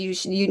off because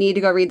you need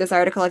to go read this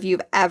article if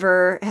you've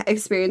ever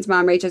experienced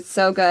mom rage. It's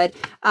so good.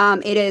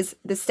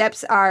 The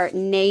steps are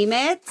name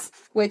it,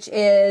 which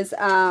is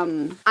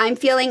I'm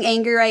feeling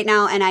angry right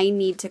now and I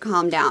need to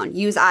calm down.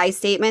 Use I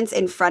statements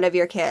in front of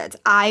your kids.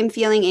 I'm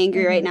feeling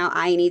angry right now.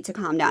 I need to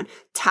calm down.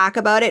 Talk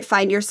about it.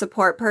 Find your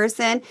support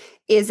person.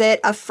 Is it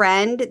a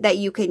friend that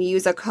you can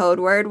use a code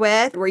word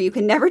with where you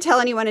can never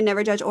tell anyone and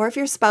never judge? Or if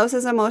your spouse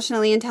is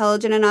emotionally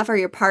intelligent enough or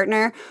your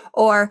partner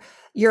or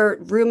your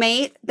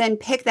roommate, then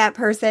pick that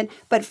person.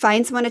 But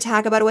find someone to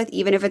talk about it with,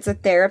 even if it's a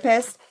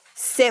therapist.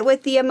 Sit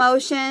with the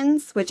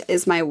emotions, which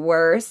is my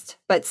worst,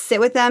 but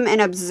sit with them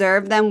and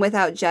observe them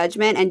without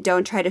judgment and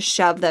don't try to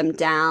shove them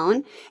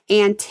down.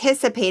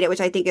 Anticipate it,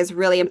 which I think is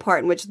really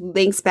important, which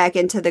links back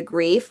into the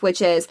grief,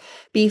 which is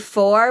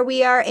before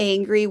we are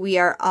angry, we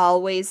are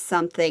always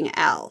something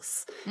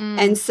else.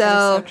 And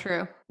so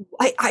true.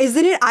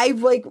 Isn't it?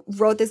 I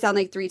wrote this down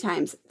 3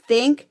 times.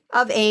 Think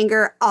of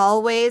anger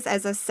always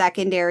as a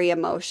secondary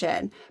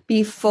emotion.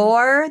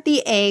 Before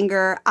the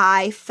anger,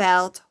 I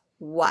felt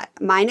what?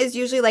 Mine is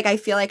usually I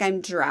feel like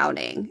I'm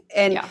drowning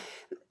and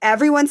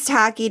everyone's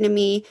talking to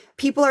me.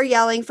 People are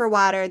yelling for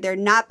water. They're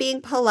not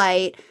being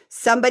polite.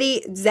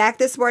 Zach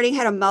this morning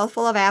had a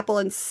mouthful of apple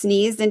and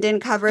sneezed and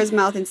didn't cover his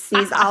mouth and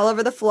sneezed all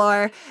over the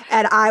floor.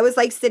 And I was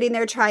sitting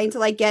there trying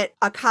to get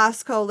a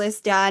Costco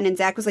list done. And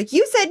Zach was like,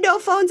 you said no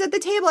phones at the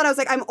table. And I was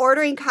like, I'm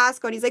ordering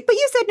Costco. And he's like, but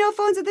you said no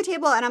phones at the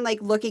table. And I'm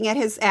looking at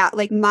his app,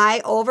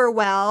 my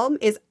overwhelm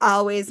is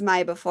always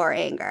my before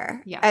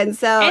anger. Yeah. And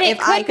so and it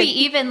could be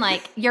even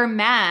you're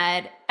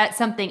mad at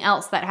something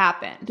else that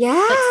happened.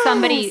 Yeah.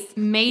 Somebody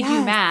made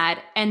you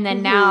mad and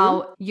then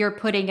now you're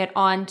putting it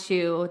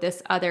onto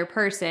this other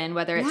person,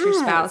 whether it's your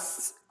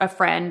spouse, a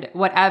friend,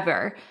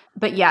 whatever.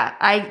 But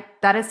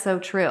that is so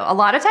true. A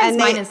lot of times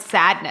mine is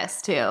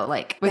sadness too.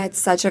 That's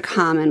such a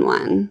common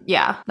one.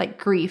 Yeah.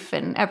 Grief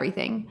and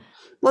everything.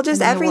 Well,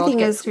 just everything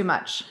is too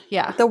much.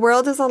 Yeah. The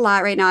world is a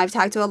lot right now. I've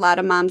talked to a lot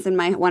of moms in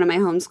one of my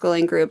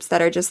homeschooling groups that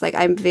are just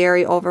I'm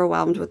very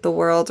overwhelmed with the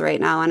world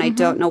right now and I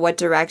don't know what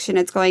direction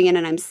it's going in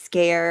and I'm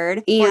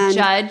scared. And or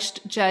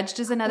judged. Judged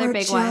is another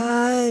big one.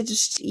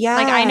 Judged. Yeah.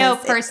 I know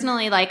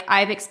personally,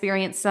 I've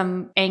experienced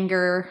some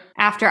anger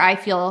after I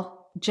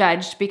feel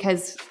judged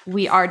because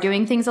we are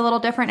doing things a little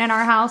different in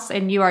our house,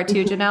 and you are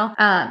too,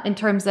 Janelle, in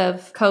terms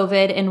of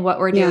COVID and what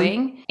we're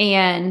doing.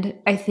 And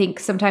I think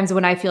sometimes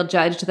when I feel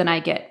judged, then I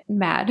get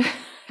mad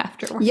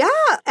afterwards. Yeah,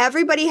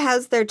 everybody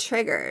has their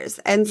triggers.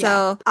 And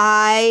so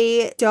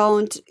I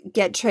don't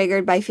get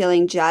triggered by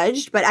feeling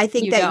judged, but I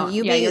think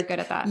you're good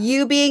at that.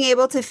 You being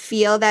able to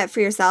feel that for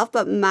yourself,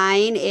 but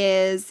mine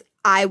is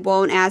I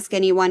won't ask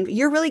anyone.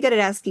 You're really good at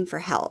asking for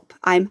help.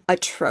 I'm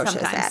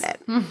atrocious at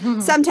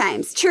it.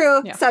 Sometimes.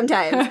 True. Yeah.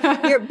 Sometimes.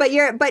 But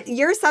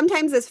your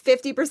sometimes is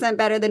 50%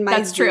 better than my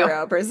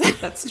 0%.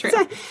 That's true.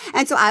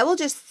 And so I will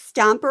just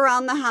stomp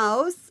around the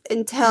house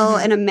until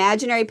an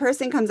imaginary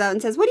person comes out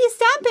and says, "What are you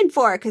stomping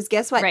for?" Because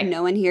guess what? Right.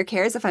 No one here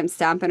cares if I'm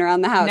stomping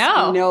around the house.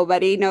 No.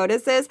 Nobody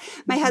notices.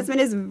 My husband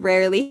is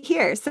rarely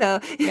here. So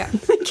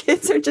the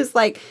kids are just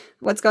like,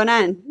 what's going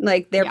on?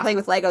 Like they're playing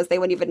with Legos. They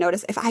wouldn't even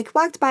notice. If I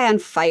walked by on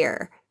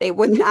fire, they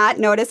would not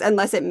notice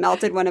unless it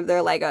melted one of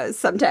their Legos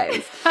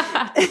sometimes.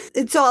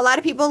 So a lot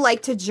of people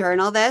like to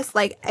journal this.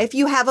 Like if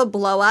you have a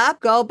blow up,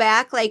 go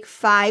back like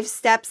 5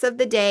 steps of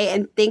the day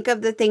and think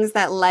of the things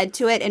that led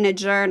to it in a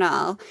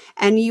journal.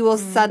 And you will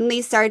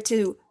suddenly start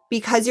to,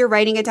 because you're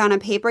writing it down on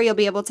paper, you'll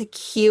be able to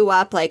cue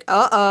up like,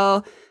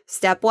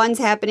 step 1's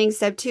happening,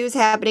 step 2's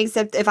happening.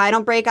 If I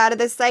don't break out of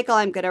this cycle,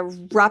 I'm going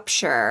to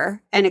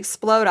rupture and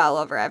explode all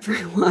over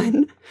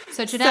everyone.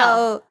 So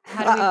Janelle,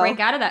 how do we break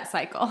out of that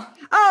cycle?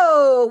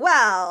 Oh,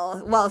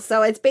 well,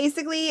 so it's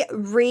basically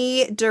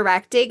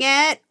redirecting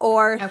it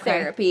or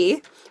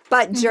therapy,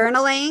 but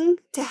journaling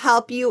to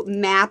help you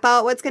map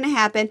out what's going to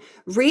happen,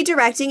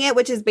 redirecting it,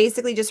 which is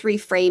basically just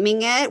reframing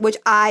it, which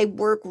I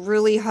work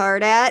really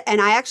hard at. And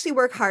I actually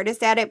work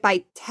hardest at it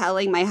by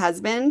telling my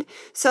husband.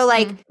 So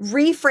like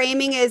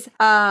reframing is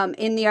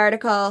in the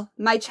article,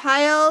 my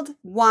child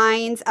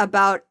whines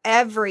about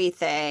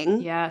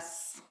everything.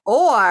 Yes.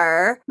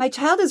 Or my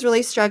child is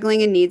really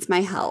struggling and needs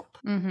my help.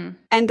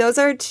 And those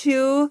are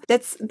two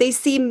they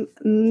seem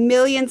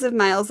millions of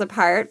miles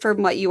apart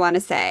from what you want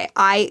to say.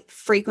 I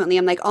frequently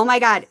am like, oh my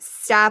God,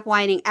 stop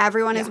whining.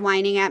 Everyone is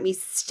whining at me.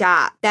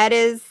 Stop. That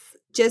is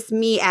just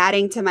me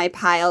adding to my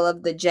pile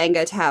of the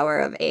Jenga tower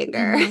of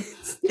anger.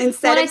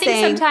 Instead of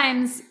saying, I think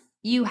sometimes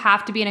you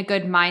have to be in a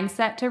good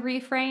mindset to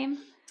reframe.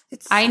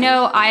 I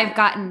know I've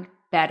gotten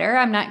better.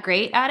 I'm not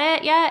great at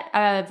it yet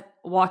of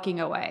walking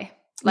away.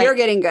 Like, you're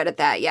getting good at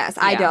that. Yes.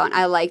 I don't.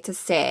 I like to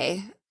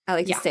stay.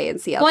 To stay and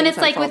see how things unfold. It's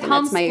like with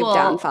homeschool, that's my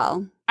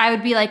downfall. I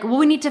would be like, well,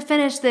 we need to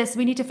finish this.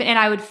 And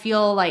I would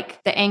feel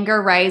like the anger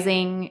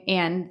rising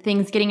and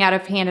things getting out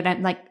of hand. And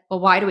I'm like, well,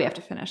 why do we have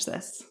to finish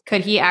this?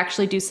 Could he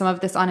actually do some of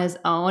this on his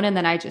own? And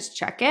then I just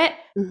check it.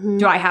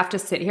 Do I have to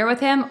sit here with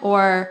him?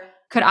 Or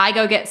could I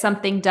go get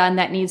something done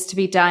that needs to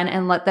be done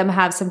and let them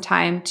have some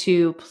time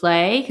to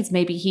play? Because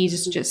maybe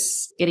he's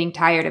just getting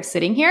tired of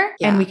sitting here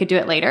and we could do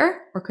it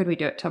later. Or could we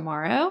do it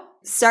tomorrow?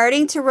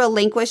 Starting to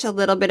relinquish a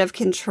little bit of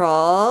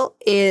control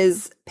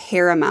is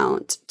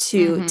paramount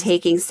to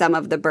taking some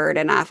of the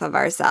burden off of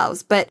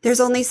ourselves. But there's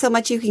only so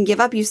much you can give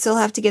up. You still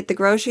have to get the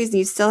groceries, and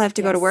you still have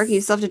to go to work, and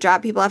you still have to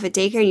drop people off at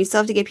daycare, and you still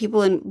have to get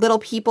people in little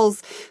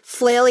people's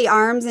flaily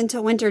arms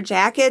into winter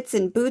jackets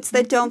and boots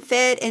that don't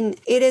fit. And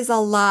it is a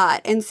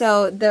lot. And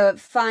so the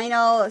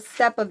final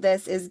step of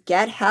this is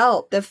get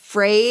help. The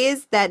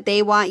phrase that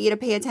they want you to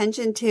pay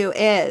attention to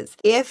is,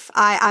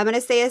 I'm going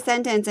to say a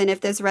sentence, and if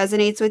this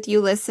resonates with you,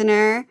 listener,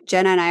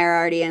 Jenna and I are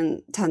already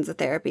in tons of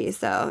therapy,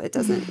 so it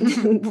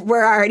doesn't,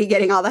 we're already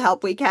getting all the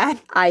help we can.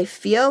 I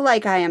feel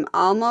like I am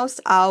almost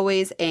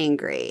always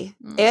angry.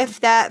 If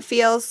that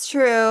feels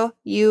true,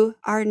 you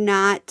are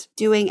not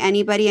doing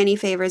anybody any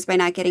favors by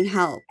not getting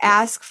help.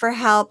 Ask for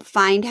help,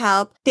 find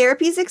help.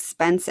 Therapy is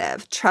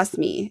expensive. Trust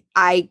me.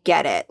 I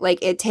get it. Like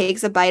it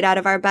takes a bite out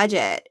of our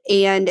budget,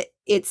 and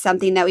it's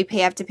something that we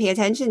have to pay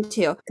attention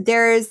to.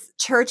 There's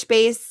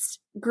church-based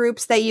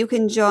groups that you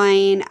can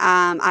join.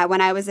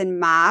 When I was in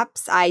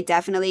MOPS,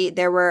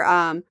 there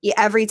were,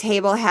 every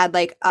table had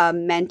like a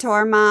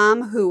mentor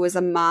mom who was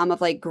a mom of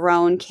like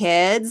grown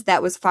kids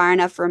that was far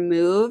enough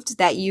removed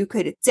that you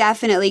could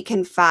definitely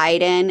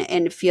confide in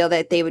and feel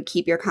that they would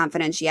keep your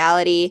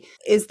confidentiality.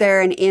 Is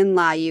there an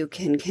in-law you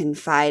can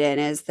confide in?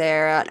 Is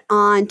there an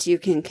aunt you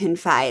can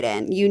confide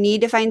in? You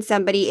need to find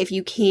somebody. If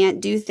you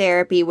can't do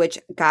therapy, which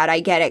God,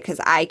 I get it,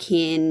 because I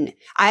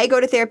go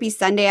to therapy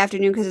Sunday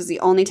afternoon because it's the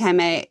only time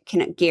I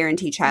can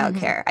guarantee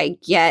childcare. I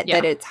get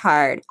that it's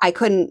hard. I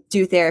couldn't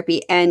do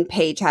therapy and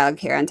pay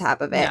childcare on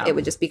top of it. No. It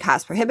would just be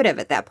cost prohibitive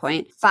at that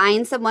point.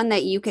 Find someone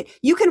that you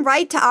can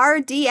write to our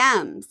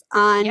DMs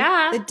on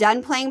the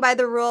Done Playing by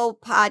the Rule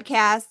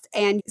podcast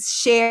and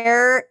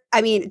share.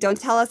 I mean, don't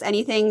tell us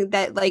anything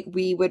that like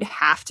we would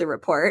have to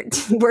report,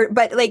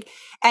 but like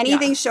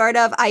anything short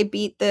of I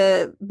beat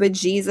the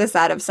bejesus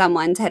out of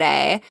someone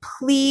today.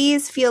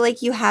 Please feel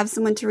like you have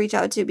someone to reach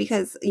out to,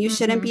 because you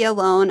shouldn't be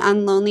alone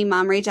on lonely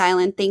Mom Rage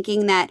Island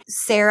thinking that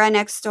Sarah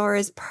next door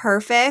is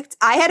perfect.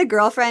 I had a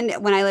girlfriend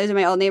when I lived in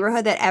my old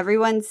neighborhood that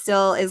everyone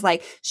still is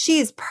like,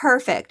 she's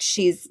perfect.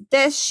 She's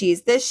this,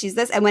 she's this, she's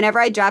this. And whenever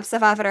I drop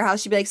stuff off at her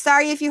house, she'd be like,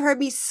 sorry if you heard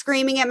me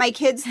screaming at my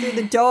kids through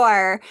the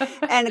door.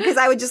 And because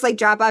I would just like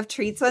drop off off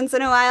treats once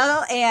in a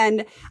while,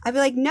 and I'd be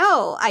like,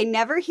 no, I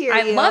never hear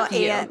you. I love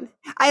you. And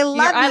I love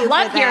you. I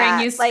love for hearing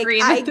that. you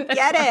scream. I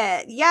get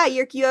it. Yeah,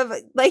 you have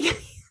like.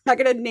 I'm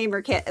not gonna name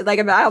her kid. Like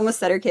I almost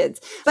said her kids,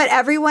 but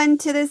everyone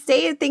to this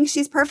day thinks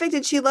she's perfect,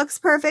 and she looks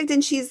perfect,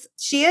 and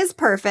she is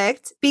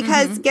perfect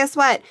because guess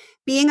what?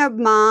 Being a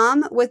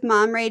mom with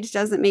mom rage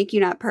doesn't make you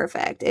not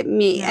perfect.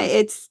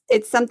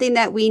 It's something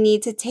that we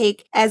need to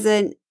take as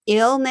an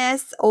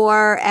illness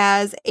or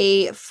as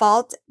a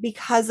fault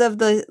because of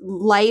the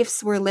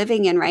lives we're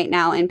living in right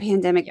now in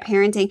pandemic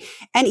parenting.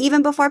 And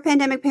even before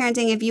pandemic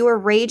parenting, if you were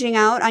raging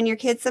out on your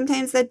kids,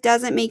 sometimes that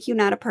doesn't make you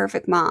not a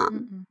perfect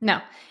mom.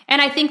 No.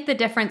 And I think the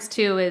difference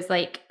too is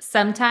like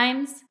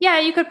sometimes,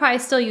 you could probably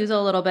still use a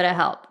little bit of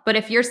help. But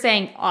if you're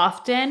saying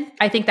often,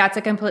 I think that's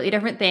a completely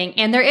different thing.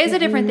 And there is a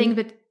different thing,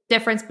 but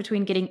difference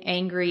between getting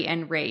angry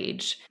and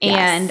rage.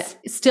 And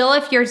still,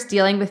 if you're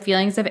dealing with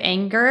feelings of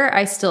anger,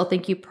 I still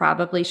think you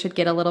probably should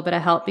get a little bit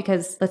of help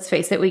because let's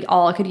face it, we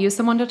all could use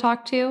someone to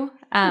talk to.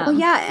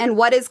 And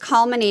what is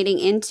culminating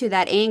into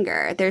that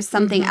anger? There's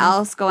something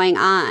else going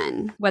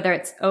on. Whether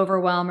it's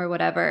overwhelm or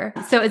whatever.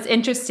 So it's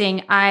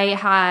interesting. I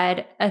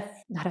had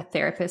not a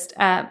therapist,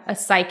 a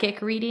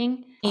psychic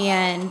reading.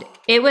 And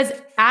it was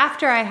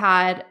after I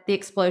had the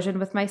explosion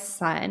with my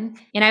son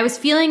and I was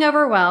feeling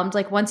overwhelmed.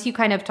 Like once you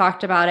kind of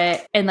talked about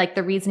it and like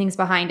the reasonings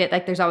behind it,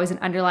 like there's always an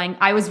underlying,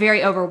 I was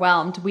very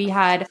overwhelmed. We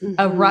had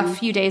a rough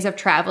few days of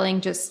traveling,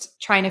 just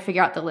trying to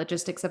figure out the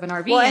logistics of an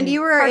RV. Well, and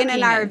you were in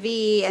an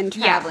RV and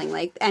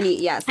traveling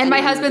And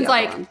my husband's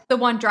like the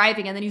one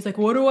driving. And then he's like,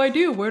 what do I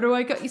do? Where do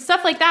I go?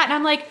 Stuff like that. And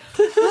I'm like,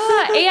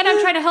 and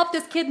I'm trying to help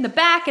this kid in the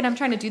back and I'm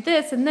trying to do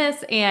this and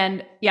this.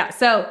 And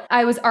so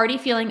I was already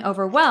feeling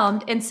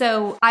overwhelmed. And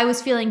so I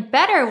was feeling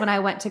better when I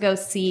went to go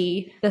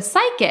see the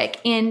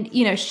psychic and,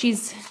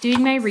 she's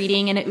doing my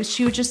reading and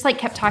she was just like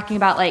kept talking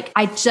about like,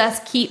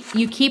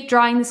 you keep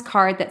drawing this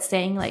card that's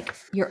saying like,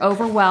 you're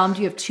overwhelmed.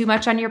 You have too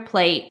much on your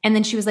plate. And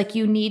then she was like,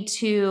 you need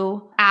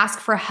to ask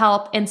for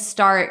help and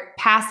start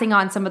passing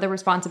on some of the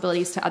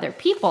responsibilities to other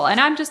people. And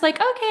I'm just like,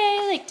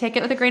 okay, like take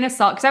it with a grain of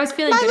salt. Cause I was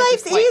feeling my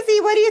life's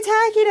easy. What are you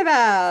talking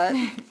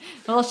about?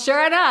 Well,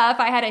 sure enough,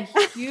 I had a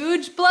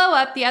huge blow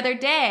up the other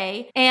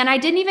day and I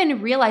didn't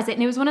even realize it.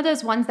 And it was one of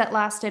those ones that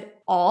lasted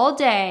all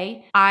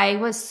day. I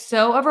was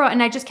so overwhelmed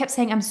and I just kept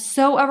saying, I'm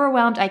so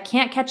overwhelmed. I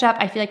can't catch up.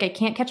 I feel like I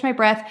can't catch my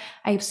breath.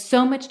 I have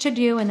so much to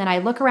do. And then I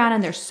look around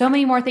and there's so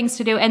many more things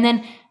to do. And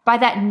then by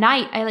that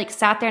night, I like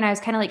sat there and I was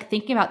kind of like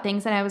thinking about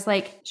things and I was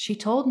like, she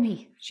told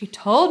me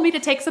to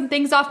take some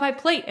things off my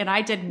plate and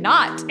I did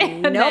not.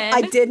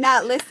 I did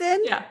not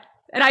listen. Yeah.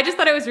 And I just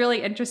thought it was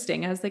really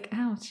interesting. I was like,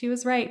 oh, she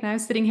was right. And I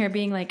was sitting here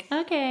being like,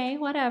 okay,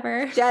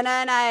 whatever. Jenna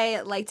and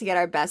I like to get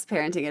our best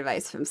parenting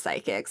advice from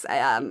psychics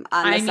on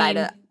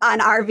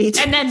RV.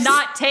 And then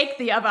not take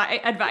the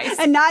advice.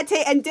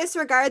 And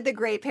disregard the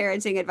great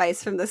parenting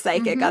advice from the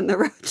psychic on the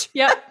road.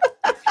 Yep.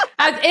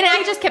 And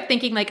I just kept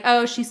thinking like,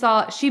 oh,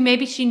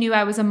 maybe she knew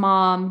I was a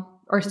mom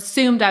or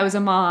assumed I was a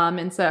mom.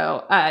 And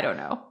so I don't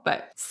know,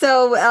 but.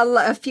 So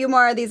a few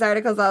more of these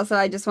articles also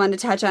I just wanted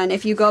to touch on.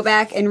 If you go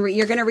back and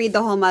you're going to read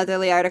the whole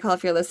Motherly article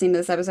if you're listening to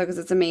this episode because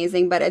it's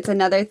amazing, but it's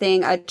another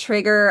thing. A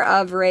trigger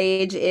of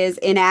rage is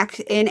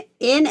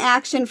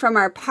inaction from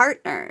our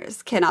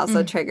partners can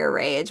also trigger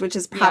rage, which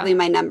is probably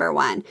my number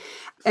one.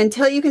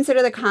 Until you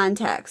consider the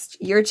context,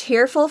 your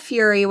tearful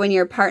fury when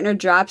your partner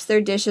drops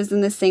their dishes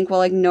in the sink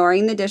while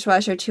ignoring the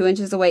dishwasher 2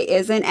 inches away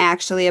isn't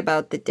actually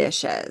about the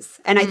dishes.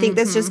 And I think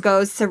this just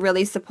goes to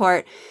really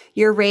support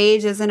your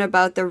rage isn't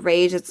about the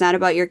rage. It's not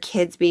about your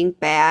kids being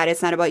bad.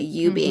 It's not about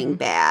you being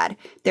bad.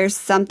 There's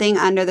something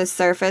under the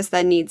surface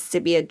that needs to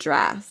be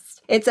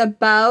addressed. It's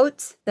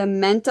about the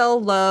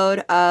mental load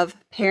of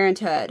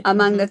parenthood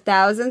among the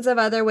thousands of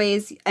other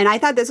ways. And I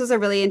thought this was a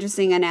really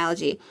interesting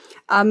analogy.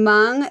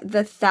 Among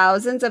the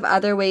thousands of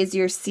other ways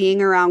you're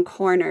seeing around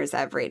corners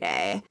every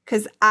day.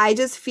 Because I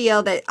just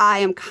feel that I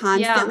am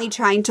constantly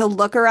trying to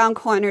look around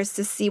corners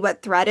to see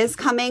what threat is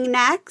coming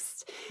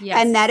next. Yes.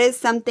 And that is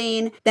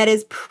something that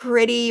is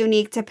pretty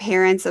unique to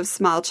parents of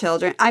small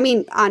children. I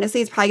mean,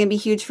 honestly, it's probably going to be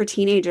huge for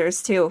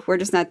teenagers too. We're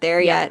just not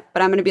there yet.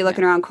 But I'm going to be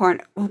looking around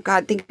corner. Oh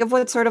God, think of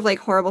what sort of like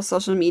horrible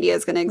social media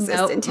is going to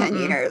exist in 10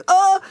 years.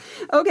 Oh,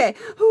 okay.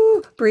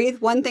 Ooh, breathe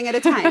one thing at a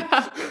time.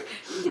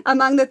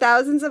 Among the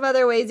thousands of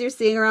other ways you're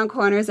seeing around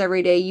corners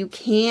every day, you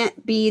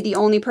can't be the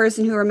only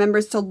person who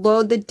remembers to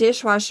load the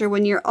dishwasher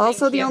when you're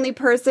also the only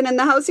person in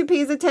the house who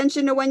pays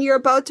attention to when you're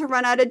about to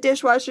run out of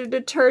dishwasher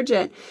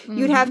detergent.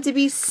 You'd have to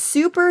be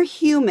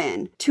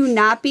superhuman to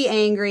not be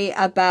angry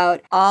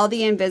about all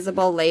the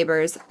invisible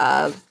labors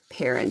of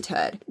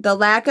parenthood. The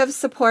lack of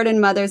support in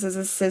mothers is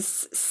a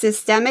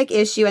systemic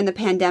issue, and the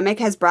pandemic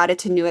has brought it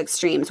to new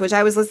extremes, which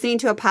I was listening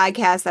to a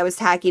podcast that was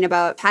talking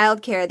about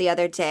childcare the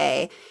other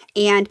day.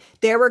 And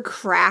there were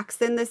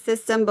cracks in the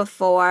system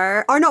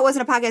before. Or no, it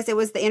wasn't a podcast. It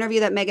was the interview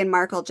that Meghan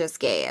Markle just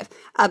gave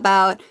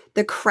about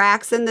the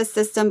cracks in the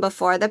system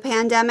before the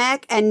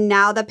pandemic, and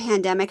now the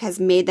pandemic has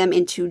made them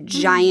into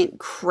giant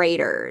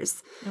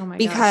craters. Oh my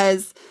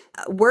because gosh.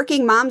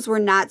 Working moms were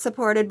not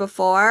supported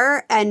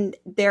before, and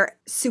they're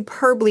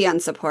superbly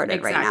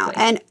unsupported right now.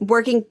 And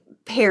working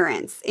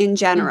parents in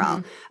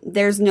general,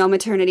 there's no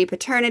maternity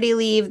paternity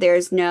leave,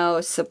 there's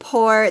no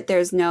support,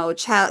 there's no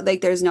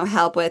there's no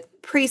help with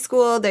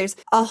preschool, there's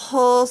a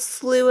whole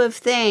slew of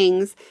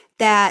things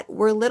that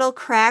were little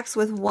cracks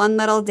with one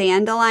little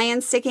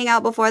dandelion sticking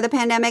out before the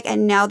pandemic,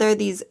 and now there are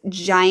these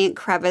giant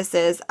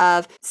crevices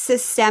of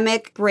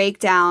systemic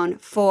breakdown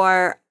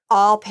for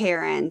all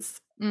parents,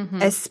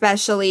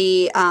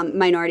 especially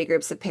minority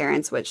groups of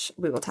parents, which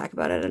we will talk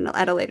about it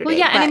at a later date.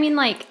 Yeah, and I mean,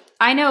 like,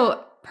 I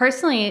know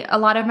personally a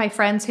lot of my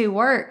friends who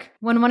work,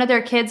 when one of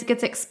their kids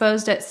gets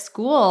exposed at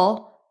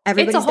school,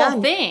 it's a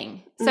whole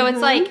thing. So it's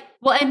like,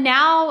 well, and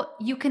now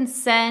you can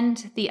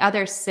send the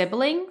other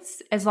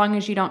siblings as long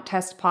as you don't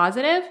test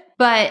positive.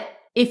 But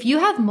if you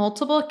have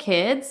multiple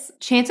kids,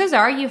 chances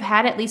are you've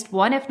had at least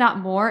one, if not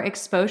more,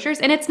 exposures.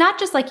 And it's not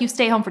just like you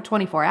stay home for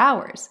 24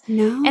 hours.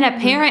 No. And a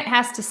parent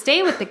has to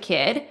stay with the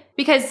kid,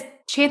 because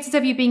chances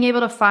of you being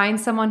able to find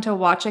someone to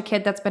watch a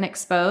kid that's been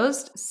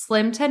exposed,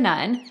 slim to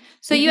none.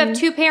 So you have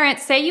two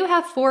parents, say you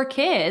have 4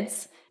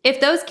 kids. If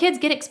those kids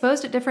get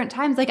exposed at different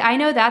times, like, I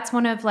know that's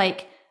one of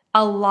like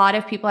a lot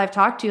of people I've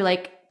talked to,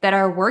 like, that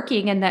are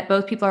working, and that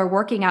both people are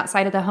working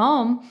outside of the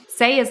home,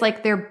 say is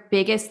like their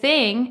biggest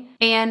thing.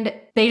 And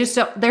they just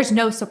don't, there's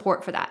no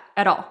support for that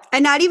at all.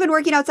 And not even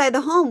working outside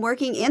the home,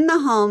 working in the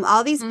home.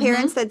 All these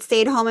parents that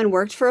stayed home and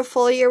worked for a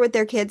full year with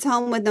their kids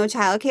home with no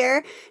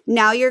childcare,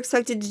 now you're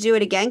expected to do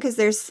it again, because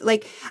there's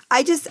like,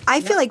 I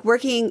feel like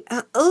working,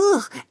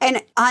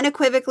 and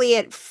unequivocally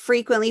it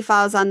frequently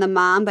falls on the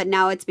mom, but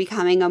now it's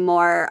becoming a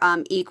more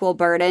equal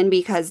burden,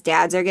 because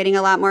dads are getting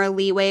a lot more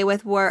leeway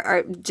with work,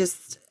 or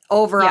just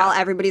overall,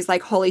 everybody's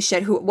like, holy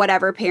shit,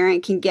 whatever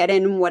parent can get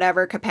in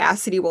whatever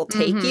capacity will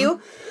take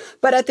you.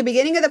 But at the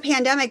beginning of the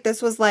pandemic,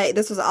 this was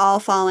all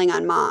falling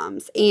on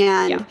moms.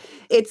 And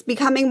it's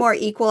becoming more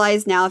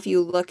equalized now if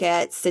you look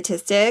at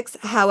statistics.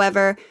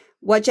 However,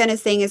 what Jen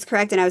is saying is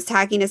correct. And I was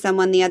talking to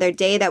someone the other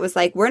day that was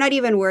like, we're not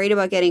even worried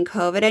about getting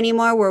COVID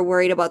anymore. We're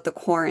worried about the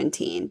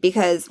quarantine,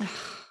 because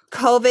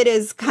COVID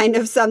is kind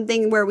of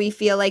something where we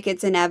feel like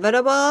it's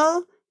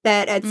inevitable,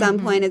 that at some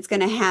point it's going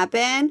to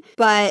happen,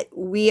 but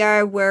we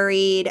are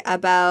worried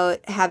about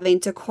having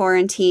to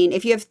quarantine.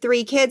 If you have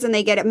 3 kids and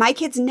they get it, my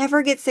kids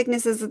never get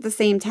sicknesses at the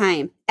same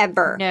time,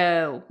 ever.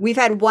 No. We've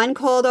had one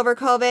cold over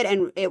COVID,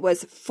 and it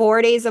was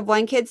 4 days of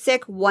one kid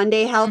sick, 1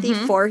 day healthy,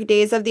 4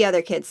 days of the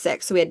other kid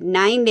sick. So we had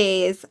 9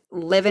 days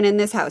living in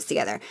this house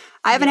together.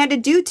 I haven't had to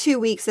do 2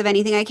 weeks of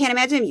anything. I can't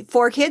imagine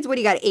 4 kids. What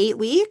do you got? 8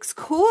 weeks?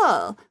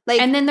 Cool.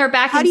 Like, and then they're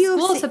back in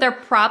school, so they're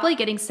probably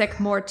getting sick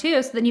more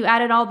too. So then you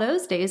added all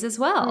those days as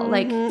well.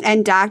 Like,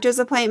 and doctor's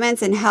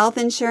appointments and health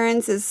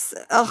insurance is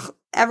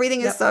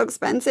everything is so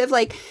expensive.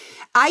 Like,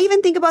 I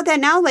even think about that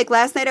now. Like,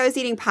 last night I was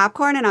eating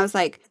popcorn and I was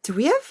like, do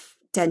we have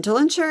dental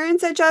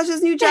insurance at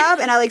Josh's new job?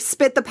 And I like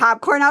spit the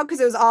popcorn out because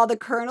it was all the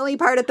kernely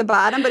part at the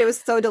bottom, but it was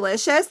so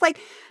delicious.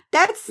 Like,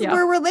 that's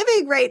where we're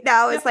living right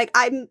now. It's like,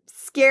 I'm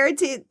scared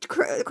to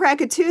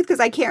crack a tooth because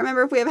I can't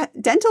remember if we have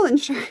dental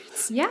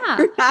insurance. Yeah.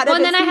 Well,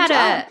 and then I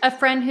had a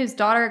friend whose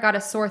daughter got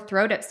a sore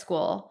throat at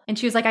school, and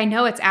she was like, I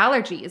know it's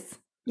allergies.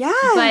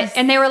 Yes.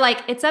 And they were like,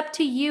 it's up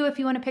to you if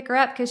you want to pick her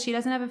up because she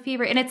doesn't have a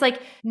fever. And it's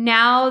like,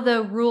 now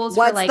the rules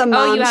were like,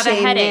 oh, you have a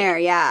headache. There?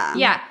 Yeah.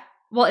 Yeah.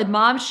 Well,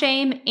 mom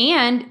shame,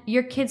 and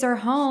your kids are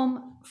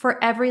home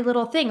for every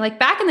little thing. Like,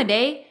 back in the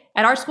day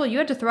at our school, you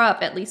had to throw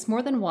up at least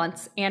more than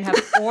once and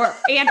have or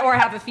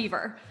have a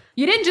fever.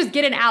 You didn't just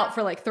get an out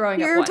for like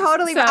throwing up once. You're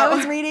totally. So. I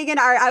was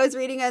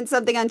reading on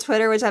something on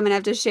Twitter, which I'm gonna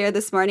have to share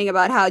this morning,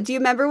 about how. Do you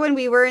remember when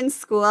we were in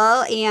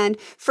school? And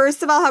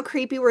first of all, how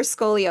creepy were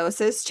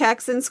scoliosis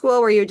checks in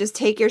school, where you would just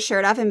take your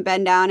shirt off and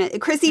bend down.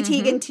 Chrissy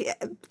Teigen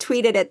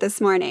tweeted it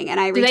this morning, and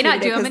I retweeted it. Do they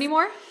not do them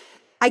anymore?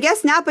 I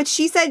guess not, but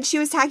she said she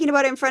was talking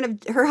about it in front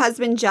of her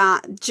husband,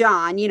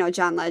 John, you know,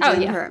 John Legend.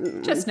 Oh,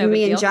 yeah. Just no big me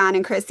deal. and John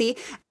and Chrissy.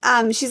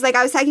 She's like,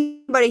 I was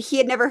talking about it. He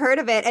had never heard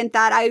of it and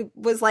thought I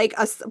was like,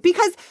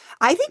 because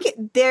I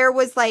think there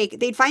was like,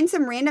 they'd find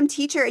some random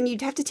teacher and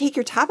you'd have to take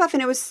your top off,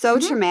 and it was so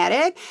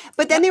traumatic.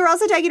 But then they were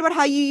also talking about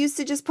how you used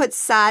to just put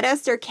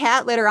sawdust or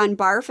cat litter on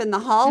barf in the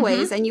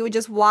hallways and you would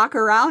just walk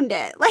around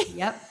it. Like,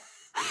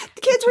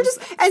 the kids were just,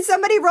 and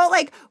somebody wrote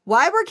like,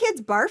 why were kids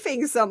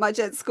barfing so much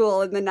at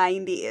school in the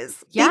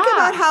 90s? Yeah. Think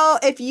about how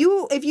if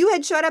you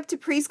had showed up to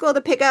preschool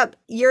to pick up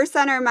your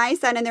son or my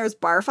son and there was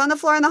barf on the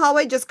floor in the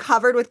hallway just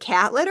covered with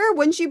cat litter,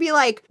 wouldn't you be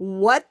like,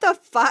 what the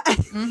fuck? That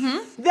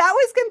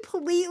was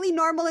completely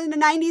normal in the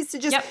 90s to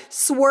just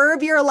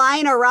swerve your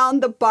line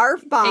around the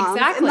barf bomb.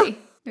 Exactly.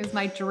 It was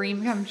my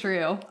dream come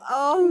true.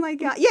 Oh my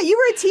God. Yeah, you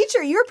were a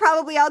teacher. You were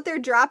probably out there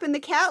dropping the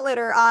cat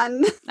litter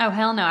on. Oh,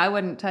 hell no. I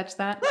wouldn't touch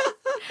that.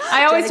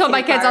 I always told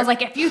my kids, I was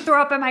like, if you throw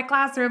up in my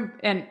classroom,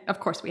 and of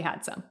course we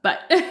had some,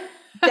 but.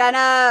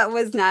 Jenna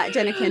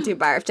can't do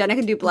barf. Jenna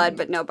can do blood,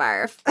 but no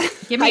barf.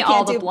 Give me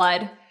all the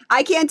blood.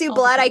 I can't do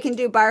blood. I can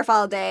do barf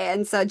all day.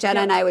 And so Jenna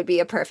and I would be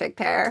a perfect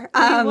pair.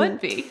 We would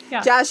be.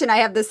 Yeah. Josh and I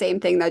have the same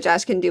thing, though.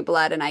 Josh can do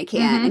blood and I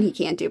can't, and he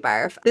can't do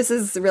barf. This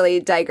is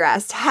really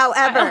digressed.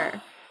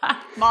 However...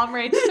 Mom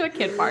rage to a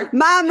kid part.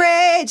 Mom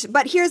rage!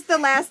 But here's the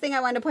last thing I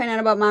wanted to point out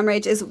about mom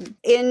rage is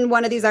in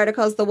one of these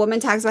articles, the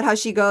woman talks about how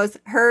she goes,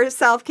 her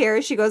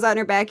self-care, she goes out in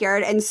her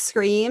backyard and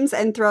screams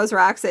and throws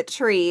rocks at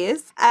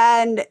trees.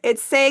 And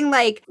it's saying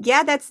like,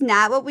 yeah, that's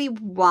not what we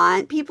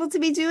want people to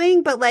be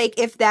doing. But like,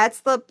 if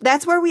that's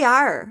where we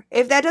are.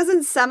 If that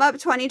doesn't sum up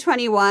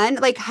 2021,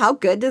 like how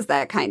good does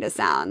that kind of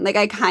sound? Like,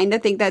 I kind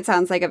of think that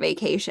sounds like a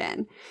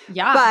vacation.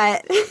 Yeah.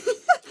 But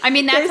I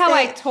mean, that's how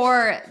I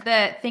tore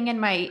the thing in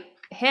my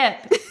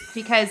hip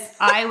because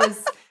I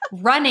was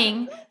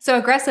running so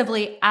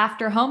aggressively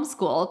after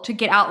homeschool to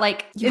get out,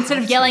 like instead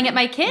of yelling at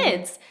my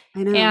kids.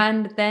 I know.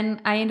 And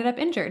then I ended up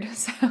injured.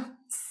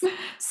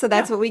 So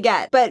that's what we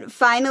get. But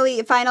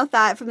final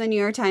thought from the New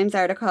York Times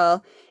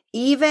article.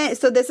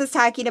 So this is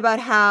talking about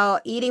how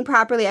eating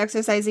properly,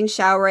 exercising,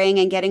 showering,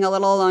 and getting a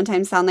little alone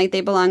time sound like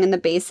they belong in the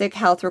basic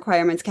health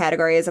requirements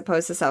category as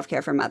opposed to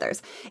self-care for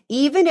mothers.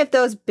 Even if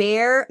those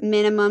bare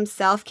minimum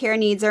self-care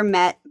needs are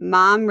met,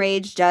 mom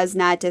rage does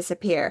not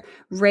disappear.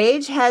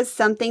 Rage has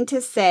something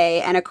to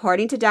say, and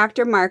according to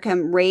Dr.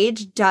 Markham,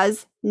 rage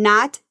does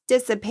not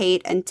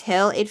dissipate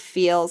until it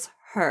feels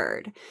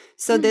heard.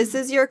 So this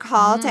is your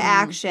call to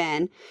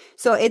action.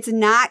 So it's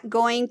not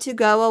going to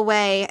go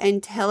away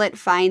until it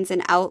finds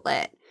an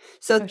outlet.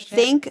 So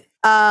think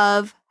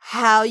of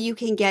how you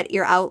can get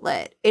your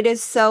outlet. It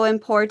is so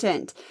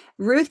important.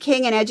 Ruth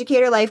King, an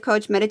educator, life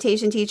coach,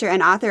 meditation teacher,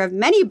 and author of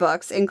many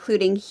books,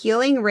 including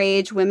Healing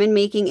Rage, Women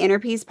Making Inner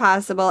Peace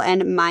Possible,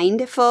 and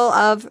Mindful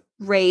of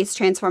Race,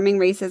 Transforming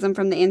Racism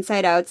from the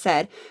Inside Out,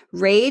 said,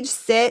 rage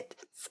sits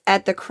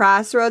at the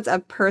crossroads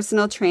of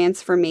personal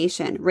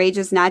transformation. Rage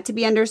is not to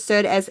be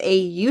understood as a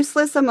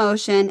useless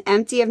emotion,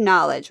 empty of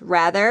knowledge.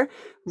 Rather,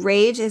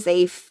 rage is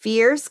a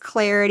fierce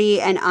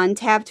clarity and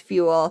untapped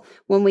fuel.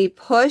 When we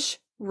push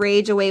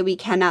rage away, we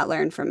cannot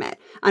learn from it.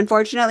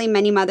 Unfortunately,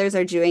 many mothers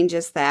are doing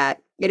just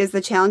that. It is the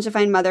challenge to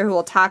find mother who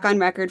will talk on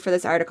record for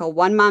this article.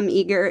 One mom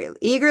eagerly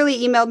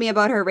emailed me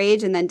about her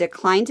rage and then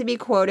declined to be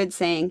quoted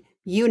saying,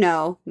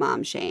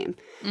 mom shame.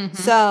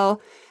 So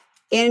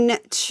in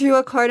true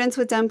accordance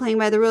with Done Playing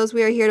by the Rules,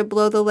 we are here to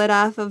blow the lid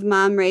off of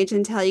mom rage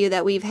and tell you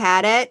that we've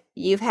had it,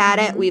 you've had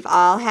it, we've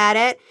all had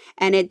it,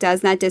 and it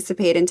does not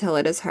dissipate until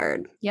it is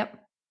heard.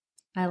 Yep.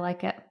 I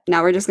like it.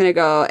 Now we're just going to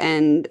go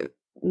and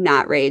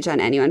not rage on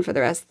anyone for the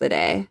rest of the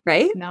day,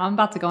 right? Now I'm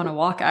about to go on a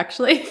walk,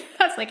 actually.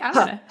 I was like, I'm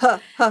going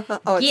to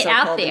it's get so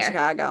out cold there. in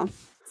Chicago.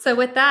 So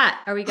with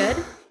that, are we good?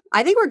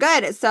 I think we're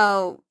good.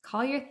 So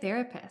call your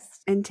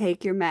therapist. And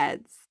take your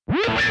meds.